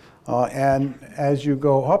 And as you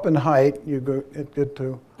go up in height, you get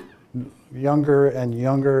to younger and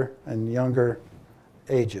younger and younger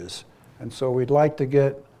ages. And so we'd like to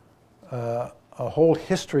get a whole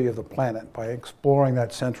history of the planet by exploring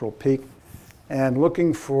that central peak and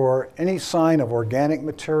looking for any sign of organic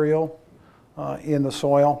material in the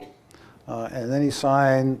soil and any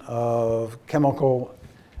sign of chemicals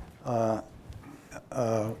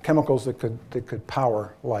that could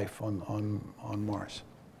power life on Mars.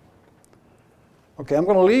 Okay, I'm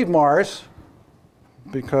going to leave Mars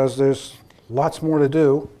because there's lots more to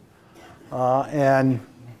do, and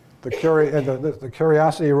the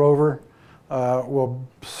Curiosity rover will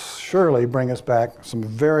surely bring us back some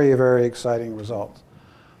very, very exciting results.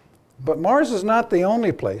 But Mars is not the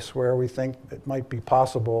only place where we think it might be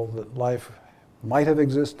possible that life might have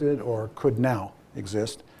existed or could now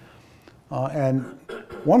exist. And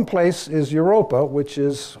one place is Europa, which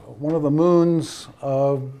is one of the moons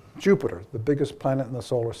of Jupiter, the biggest planet in the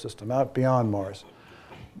solar system, out beyond Mars.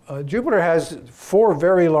 Jupiter has 4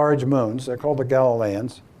 very large moons. They're called the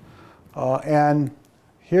Galileans. And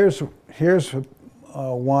here's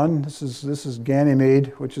one. This is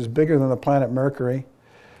Ganymede, which is bigger than the planet Mercury.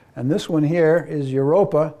 And this one here is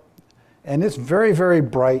Europa. And it's very, very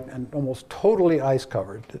bright and almost totally ice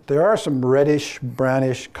covered. There are some reddish,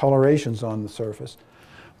 brownish colorations on the surface.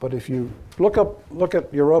 But if you look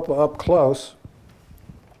at Europa up close,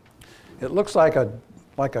 it looks like a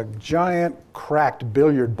giant cracked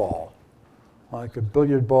billiard ball, like a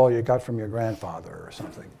billiard ball you got from your grandfather or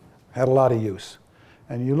something. Had a lot of use.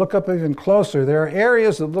 And you look up even closer, there are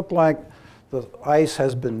areas that look like the ice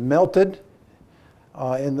has been melted,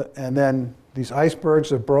 and then these icebergs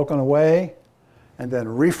have broken away and then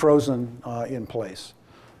refrozen in place.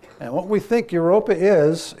 And what we think Europa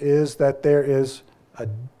is that there is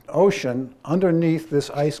an ocean underneath this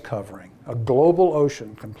ice covering, a global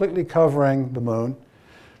ocean completely covering the moon.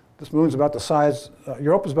 This moon's about the size,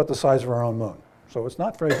 Europa's about the size of our own moon, so it's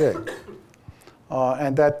not very big.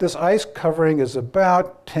 And that this ice covering is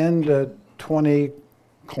about 10 to 20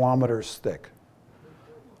 kilometers thick.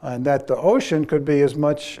 And that the ocean could be as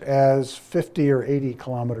much as 50 or 80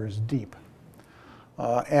 kilometers deep.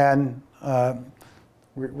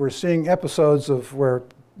 We're seeing episodes of where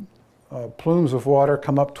plumes of water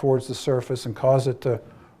come up towards the surface and cause it to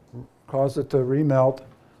remelt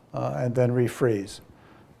and then refreeze.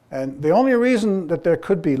 And the only reason that there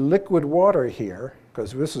could be liquid water here,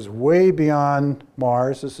 because this is way beyond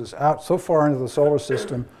Mars, this is out so far into the solar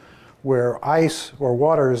system where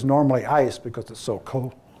water is normally ice because it's so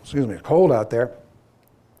cold, cold out there.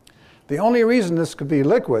 The only reason this could be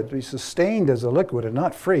liquid, be sustained as a liquid and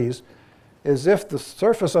not freeze, is if the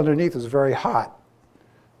surface underneath is very hot.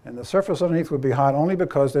 And the surface underneath would be hot only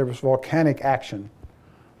because there was volcanic action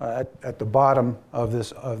at the bottom of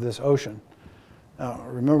this ocean. Now,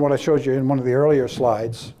 remember what I showed you in one of the earlier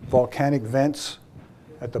slides, volcanic vents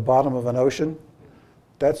at the bottom of an ocean?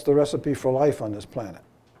 That's the recipe for life on this planet.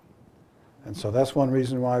 And so that's one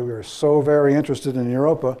reason why we are so very interested in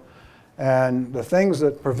Europa. And the things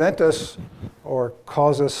that prevent us or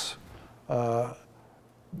cause us a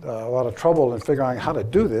lot of trouble in figuring out how to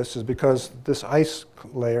do this is because this ice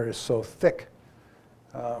layer is so thick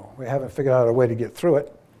We haven't figured out a way to get through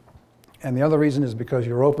it. And the other reason is because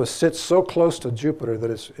Europa sits so close to Jupiter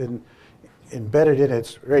that it's embedded in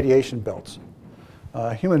its radiation belts.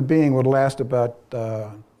 A human being would last about,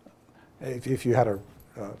 if you had a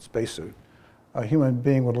spacesuit, a human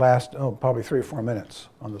being would last probably 3 or 4 minutes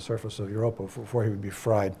on the surface of Europa before he would be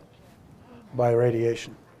fried by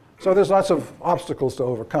radiation. So there's lots of obstacles to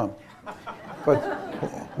overcome.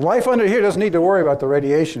 But life under here doesn't need to worry about the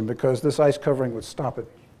radiation because this ice covering would stop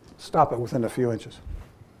it within a few inches.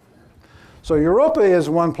 So Europa is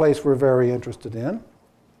one place we're very interested in.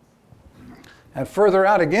 And further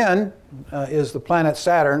out again is the planet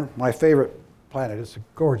Saturn, my favorite planet. It's a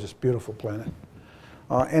gorgeous, beautiful planet.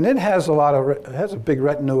 And it has a big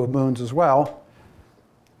retinue of moons as well.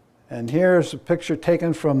 And here's a picture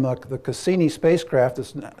taken from the Cassini spacecraft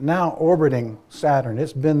that's now orbiting Saturn.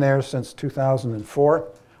 It's been there since 2004,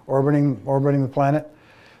 orbiting the planet.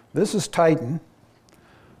 This is Titan.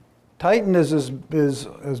 Titan is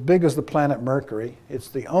as big as the planet Mercury. It's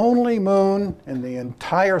the only moon in the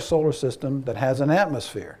entire solar system that has an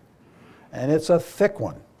atmosphere. And it's a thick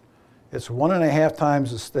one. It's 1.5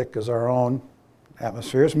 times as thick as our own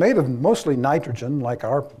atmosphere. It's made of mostly nitrogen, like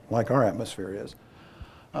our atmosphere is.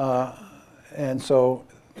 And so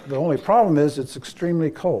the only problem is it's extremely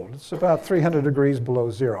cold. It's about 300 degrees below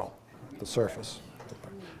zero at the surface.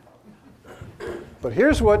 But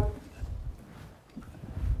here's what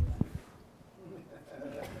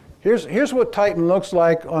Titan looks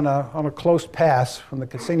like on a close pass when the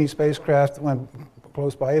Cassini spacecraft went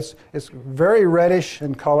close by. It's very reddish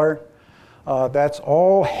in color. That's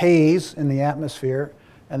all haze in the atmosphere,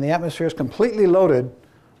 and the atmosphere is completely loaded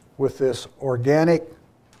with this organic,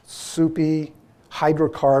 soupy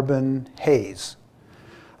hydrocarbon haze.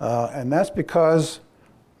 And that's because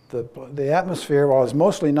the atmosphere, while it's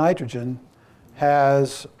mostly nitrogen,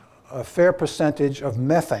 has a fair percentage of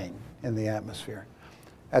methane in the atmosphere.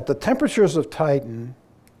 At the temperatures of Titan,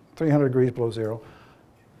 300 degrees below zero,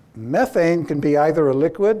 methane can be either a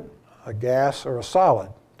liquid, a gas, or a solid,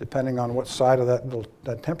 depending on what side of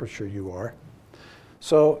that temperature you are.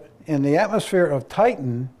 So in the atmosphere of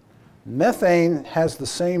Titan, methane has the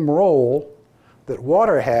same role that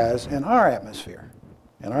water has in our atmosphere.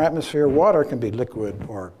 In our atmosphere, water can be liquid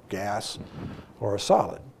or gas or a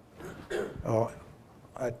solid.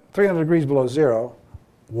 At 300 degrees below zero,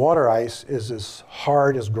 water ice is as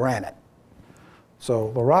hard as granite.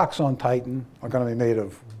 So the rocks on Titan are going to be made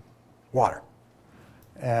of water.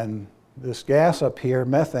 And this gas up here,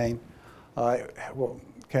 methane,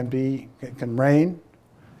 can rain,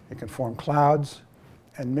 it can form clouds,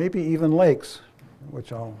 and maybe even lakes,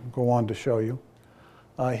 which I'll go on to show you.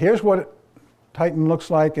 Here's what Titan looks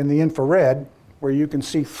like in the infrared, where you can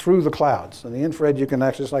see through the clouds. In the infrared, you can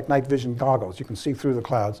actually, it's like night vision goggles, you can see through the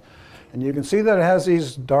clouds. And you can see that it has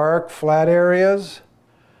these dark, flat areas,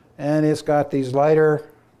 and it's got these lighter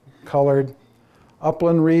colored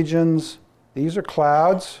upland regions. These are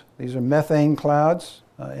clouds. These are methane clouds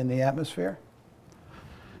in the atmosphere.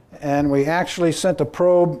 And we actually sent a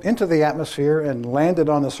probe into the atmosphere and landed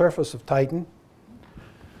on the surface of Titan.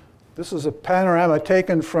 This is a panorama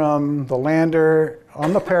taken from the lander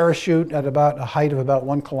on the parachute at about a height of about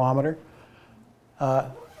 1 kilometer.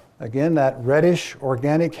 Again, that reddish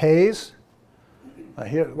organic haze.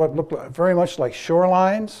 Here, what looked very much like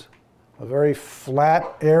shorelines, a very flat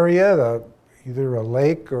area, either a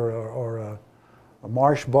lake or a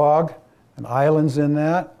marsh bog, and islands in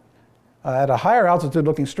that. At a higher altitude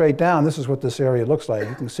looking straight down, this is what this area looks like.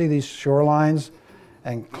 You can see these shorelines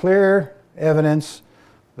and clear evidence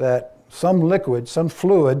that some liquid, some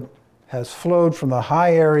fluid, has flowed from the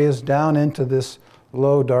high areas down into this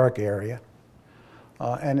low dark area.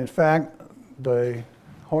 And in fact, the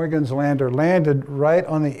Huygens lander landed right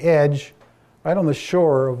on the edge, right on the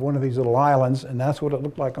shore of one of these little islands, and that's what it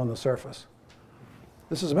looked like on the surface.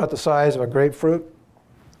 This is about the size of a grapefruit,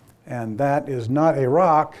 and that is not a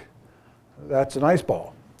rock, that's an ice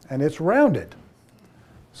ball, and it's rounded.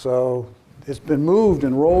 So it's been moved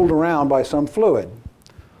and rolled around by some fluid,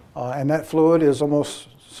 and that fluid is almost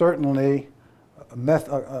certainly a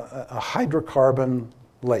hydrocarbon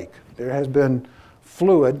lake. There has been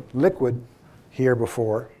fluid, liquid, here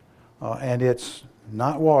before, and it's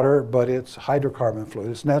not water, but it's hydrocarbon fluid.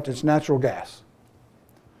 It's natural gas.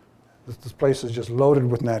 This place is just loaded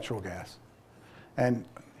with natural gas. And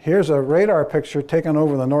here's a radar picture taken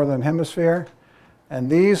over the northern hemisphere, and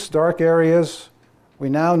these dark areas we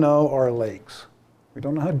now know are lakes. We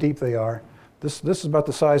don't know how deep they are. This is about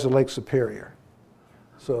the size of Lake Superior.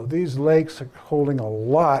 So these lakes are holding a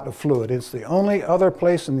lot of fluid. It's the only other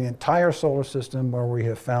place in the entire solar system where we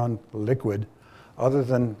have found liquid other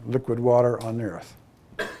than liquid water on the Earth.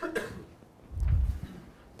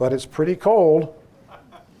 but it's pretty cold.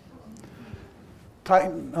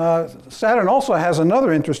 Saturn also has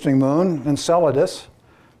another interesting moon, Enceladus.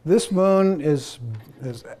 This moon is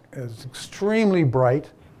extremely bright.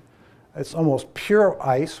 It's almost pure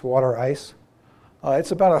ice, water ice. It's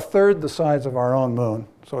about 1/3 the size of our own moon,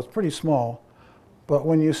 so it's pretty small. But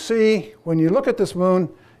when you look at this moon,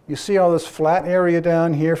 you see all this flat area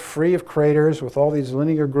down here, free of craters, with all these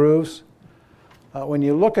linear grooves. When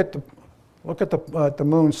you look at the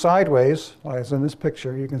moon sideways, as in this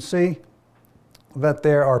picture, you can see that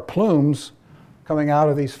there are plumes coming out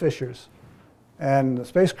of these fissures. And the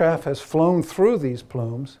spacecraft has flown through these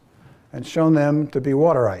plumes and shown them to be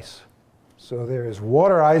water ice. So there is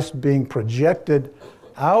water ice being projected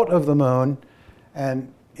out of the moon,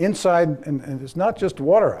 and inside, and it's not just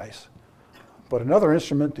water ice, but another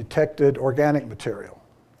instrument detected organic material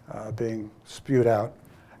being spewed out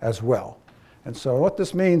as well. And so what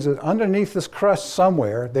this means is underneath this crust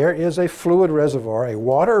somewhere, there is a fluid reservoir, a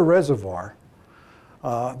water reservoir,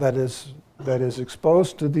 that is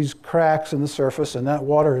exposed to these cracks in the surface, and that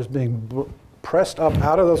water is being pressed up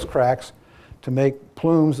out of those cracks to make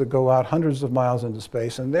plumes that go out hundreds of miles into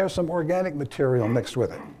space, and there's some organic material mixed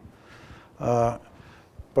with it.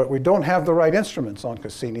 But we don't have the right instruments on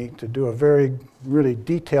Cassini to do a really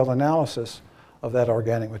detailed analysis of that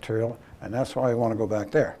organic material, and that's why we want to go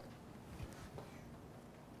back there.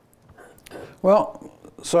 Well,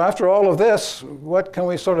 so after all of this, what can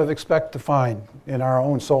we sort of expect to find in our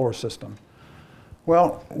own solar system?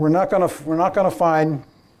 Well, we're not going to find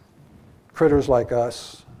critters like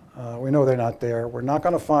us. We know they're not there. We're not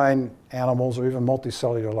going to find animals or even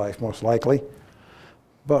multicellular life, most likely.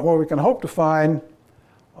 But what we can hope to find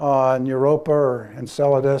on Europa or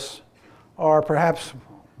Enceladus are perhaps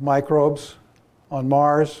microbes. On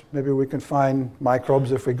Mars, maybe we can find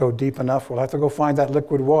microbes if we go deep enough. We'll have to go find that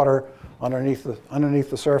liquid water underneath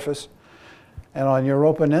the surface. And on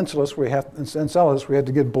Europa and Enceladus, we had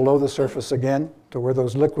to get below the surface again to where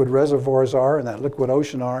those liquid reservoirs are and that liquid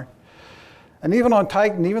ocean are. And even on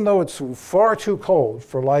Titan, even though it's far too cold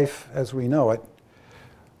for life as we know it,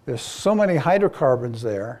 there's so many hydrocarbons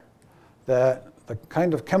there that the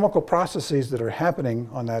kind of chemical processes that are happening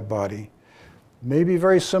on that body may be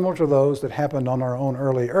very similar to those that happened on our own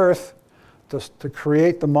early Earth to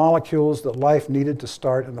create the molecules that life needed to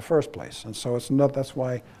start in the first place. And so that's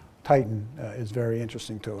why Titan is very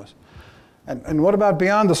interesting to us. And what about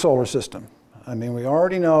beyond the solar system? I mean, we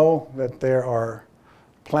already know that there are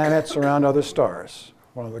planets around other stars.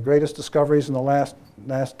 One of the greatest discoveries in the last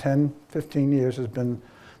 10, 15 years has been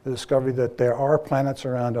the discovery that there are planets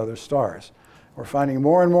around other stars. We're finding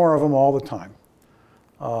more and more of them all the time.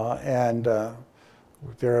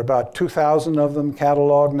 There are about 2,000 of them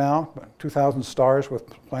cataloged now, 2,000 stars with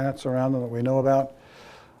planets around them that we know about.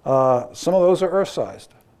 Some of those are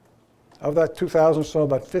Earth-sized. Of that 2,000 or so,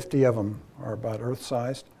 about 50 of them are about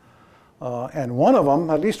Earth-sized. And one of them,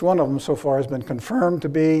 at least one of them so far, has been confirmed to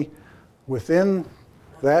be within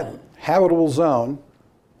that habitable zone,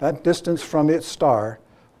 that distance from its star,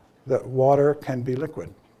 that water can be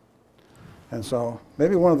liquid. And so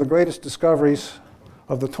maybe one of the greatest discoveries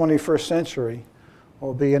of the 21st century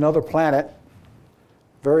will be another planet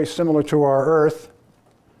very similar to our Earth,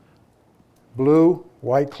 blue,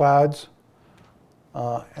 white clouds,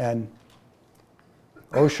 and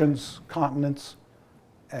oceans, continents,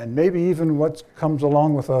 and maybe even what comes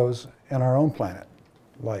along with those in our own planet,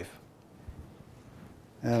 life.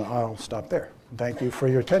 And I'll stop there. Thank you for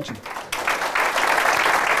your attention.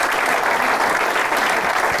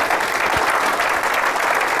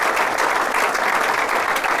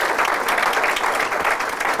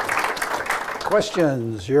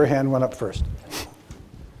 Questions? Your hand went up first.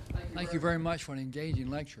 Thank you very much for an engaging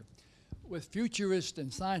lecture. With futurists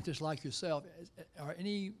and scientists like yourself, are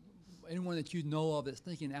anyone that you know of that's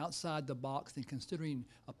thinking outside the box and considering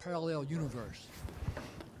a parallel universe?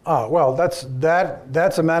 Well, that's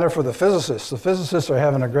a matter for the physicists. The physicists are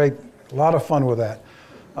having a lot of fun with that,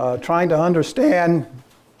 trying to understand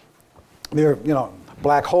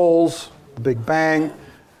black holes, the Big Bang.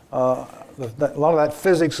 A lot of that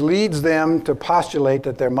physics leads them to postulate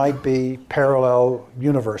that there might be parallel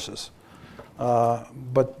universes.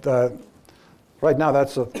 But right now,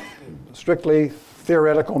 that's a strictly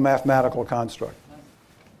theoretical mathematical construct.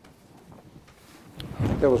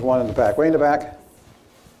 There was one in the back. Way in the back.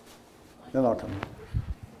 Then I'll come.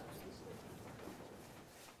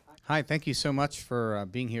 Hi, thank you so much for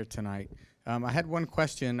being here tonight. I had one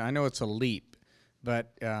question. I know it's a leap,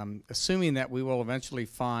 but assuming that we will eventually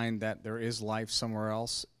find that there is life somewhere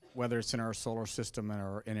else, whether it's in our solar system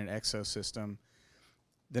or in an exosystem,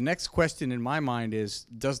 the next question in my mind is,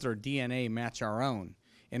 does their DNA match our own?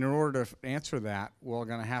 And in order to answer that, we're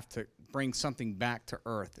going to have to bring something back to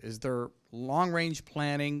Earth. Is there long-range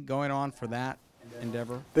planning going on for that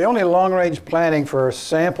endeavor? The only long-range planning for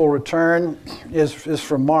sample return is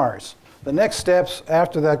from Mars. The next steps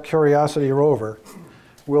after that Curiosity rover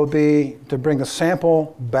will be to bring a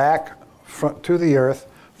sample back to the Earth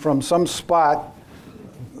from some spot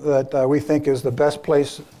that we think is the best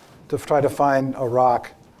place to try to find a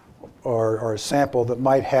rock or a sample that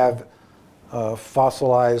might have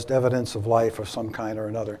fossilized evidence of life of some kind or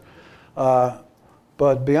another.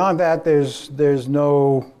 But beyond that, there's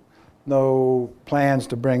no plans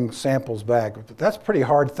to bring samples back. That's a pretty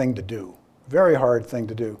hard thing to do, very hard thing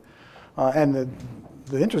to do. And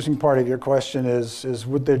the interesting part of your question is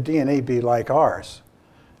would their DNA be like ours?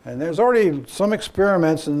 And there's already some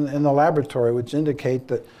experiments in the laboratory which indicate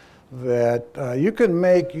that you can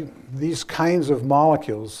make these kinds of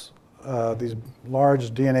molecules, these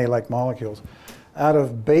large DNA-like molecules, out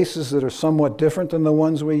of bases that are somewhat different than the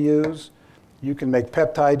ones we use. You can make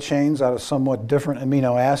peptide chains out of somewhat different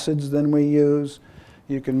amino acids than we use.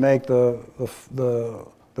 You can make the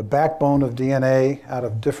backbone of DNA out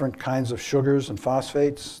of different kinds of sugars and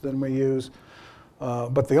phosphates than we use.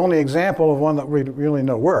 But the only example of one that we really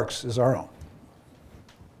know works is our own.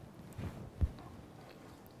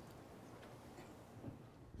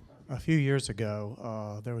 A few years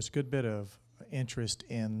ago, there was a good bit of interest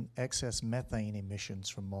in excess methane emissions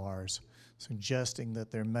from Mars, suggesting that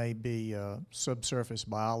there may be subsurface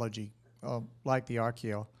biology like the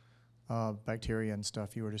archaeobacteria and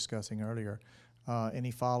stuff you were discussing earlier.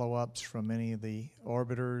 Any follow-ups from any of the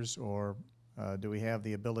orbiters, or do we have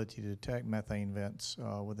the ability to detect methane vents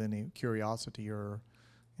with any Curiosity or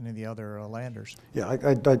any of the other landers? Yeah,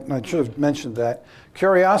 I should have mentioned that.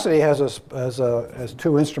 Curiosity has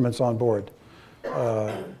two instruments on board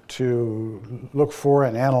to look for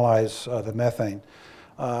and analyze the methane.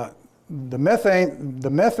 The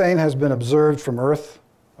methane has been observed from Earth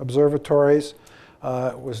observatories.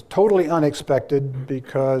 It was totally unexpected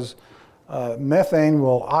because methane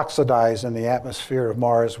will oxidize in the atmosphere of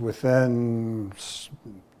Mars within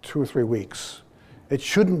 2 or 3 weeks. It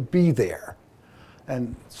shouldn't be there.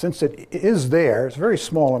 And since it is there, it's a very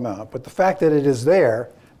small amount, but the fact that it is there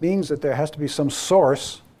means that there has to be some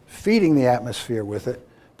source feeding the atmosphere with it,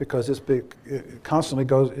 because it constantly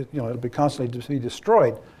goes, it'll be constantly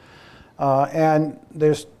destroyed. And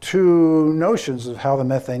there's two notions of how the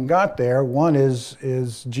methane got there. One is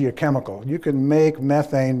geochemical. You can make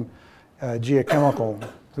methane geochemical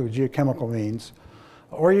through geochemical means,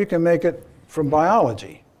 or you can make it from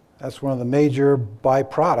biology. That's one of the major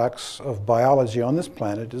byproducts of biology on this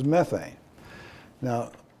planet is methane.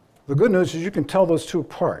 Now, the good news is you can tell those two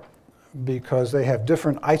apart because they have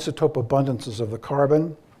different isotope abundances of the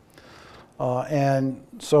carbon. And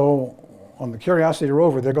so on the Curiosity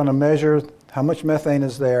rover, they're going to measure how much methane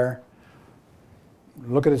is there,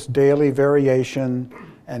 look at its daily variation,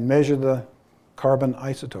 and measure the carbon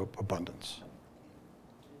isotope abundance.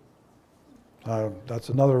 That's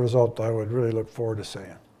another result I would really look forward to seeing.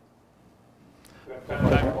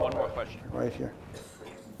 Time for one more question. Right here.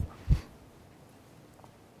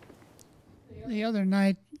 The other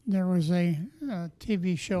night, there was a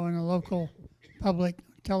TV show on a local public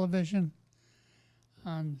television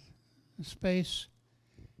on space,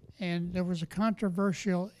 and there was a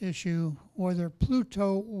controversial issue whether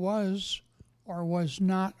Pluto was or was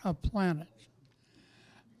not a planet.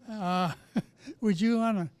 Would you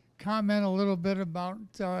want to comment a little bit about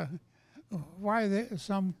why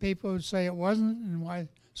some people would say it wasn't and why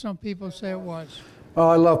some people say it was? Oh,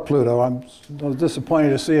 I love Pluto. I'm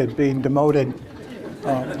disappointed to see it being demoted.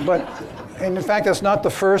 But in fact, it's not the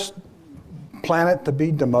first planet to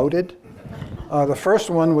be demoted. The first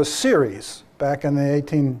one was Ceres back in the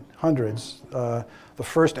 1800s. The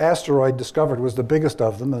first asteroid discovered was the biggest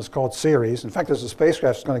of them. It's called Ceres. In fact, there's a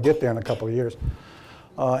spacecraft that's going to get there in a couple of years.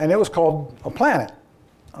 And it was called a planet.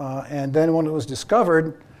 And then when it was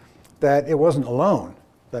discovered that it wasn't alone,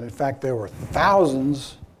 that in fact there were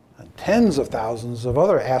thousands and tens of thousands of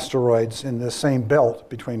other asteroids in this same belt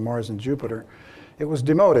between Mars and Jupiter, it was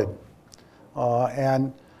demoted.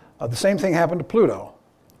 And the same thing happened to Pluto.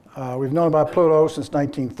 We've known about Pluto since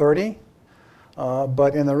 1930,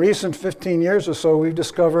 but in the recent 15 years or so, we've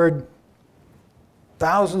discovered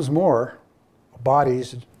thousands more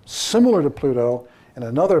bodies similar to Pluto in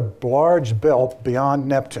another large belt beyond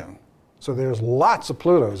Neptune. So there's lots of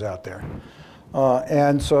Plutos out there.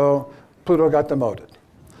 And so Pluto got demoted.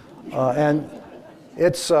 And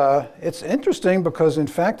it's interesting because, in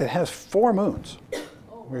fact, it has 4 moons.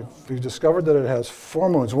 We've discovered that it has 4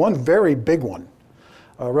 moons, one very big one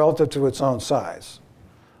relative to its own size.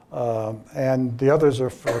 and the others are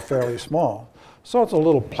fairly small. So it's a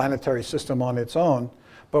little planetary system on its own,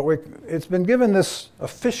 but it's been given this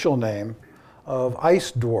official name of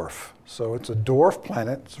ice dwarf. So it's a dwarf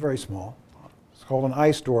planet. It's very small. It's called an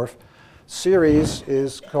ice dwarf. Ceres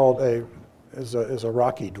is called a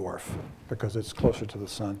rocky dwarf because it's closer to the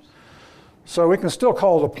sun. So we can still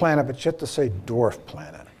call it a planet, but you have to say dwarf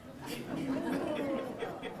planet.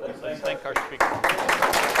 Thank our speaker.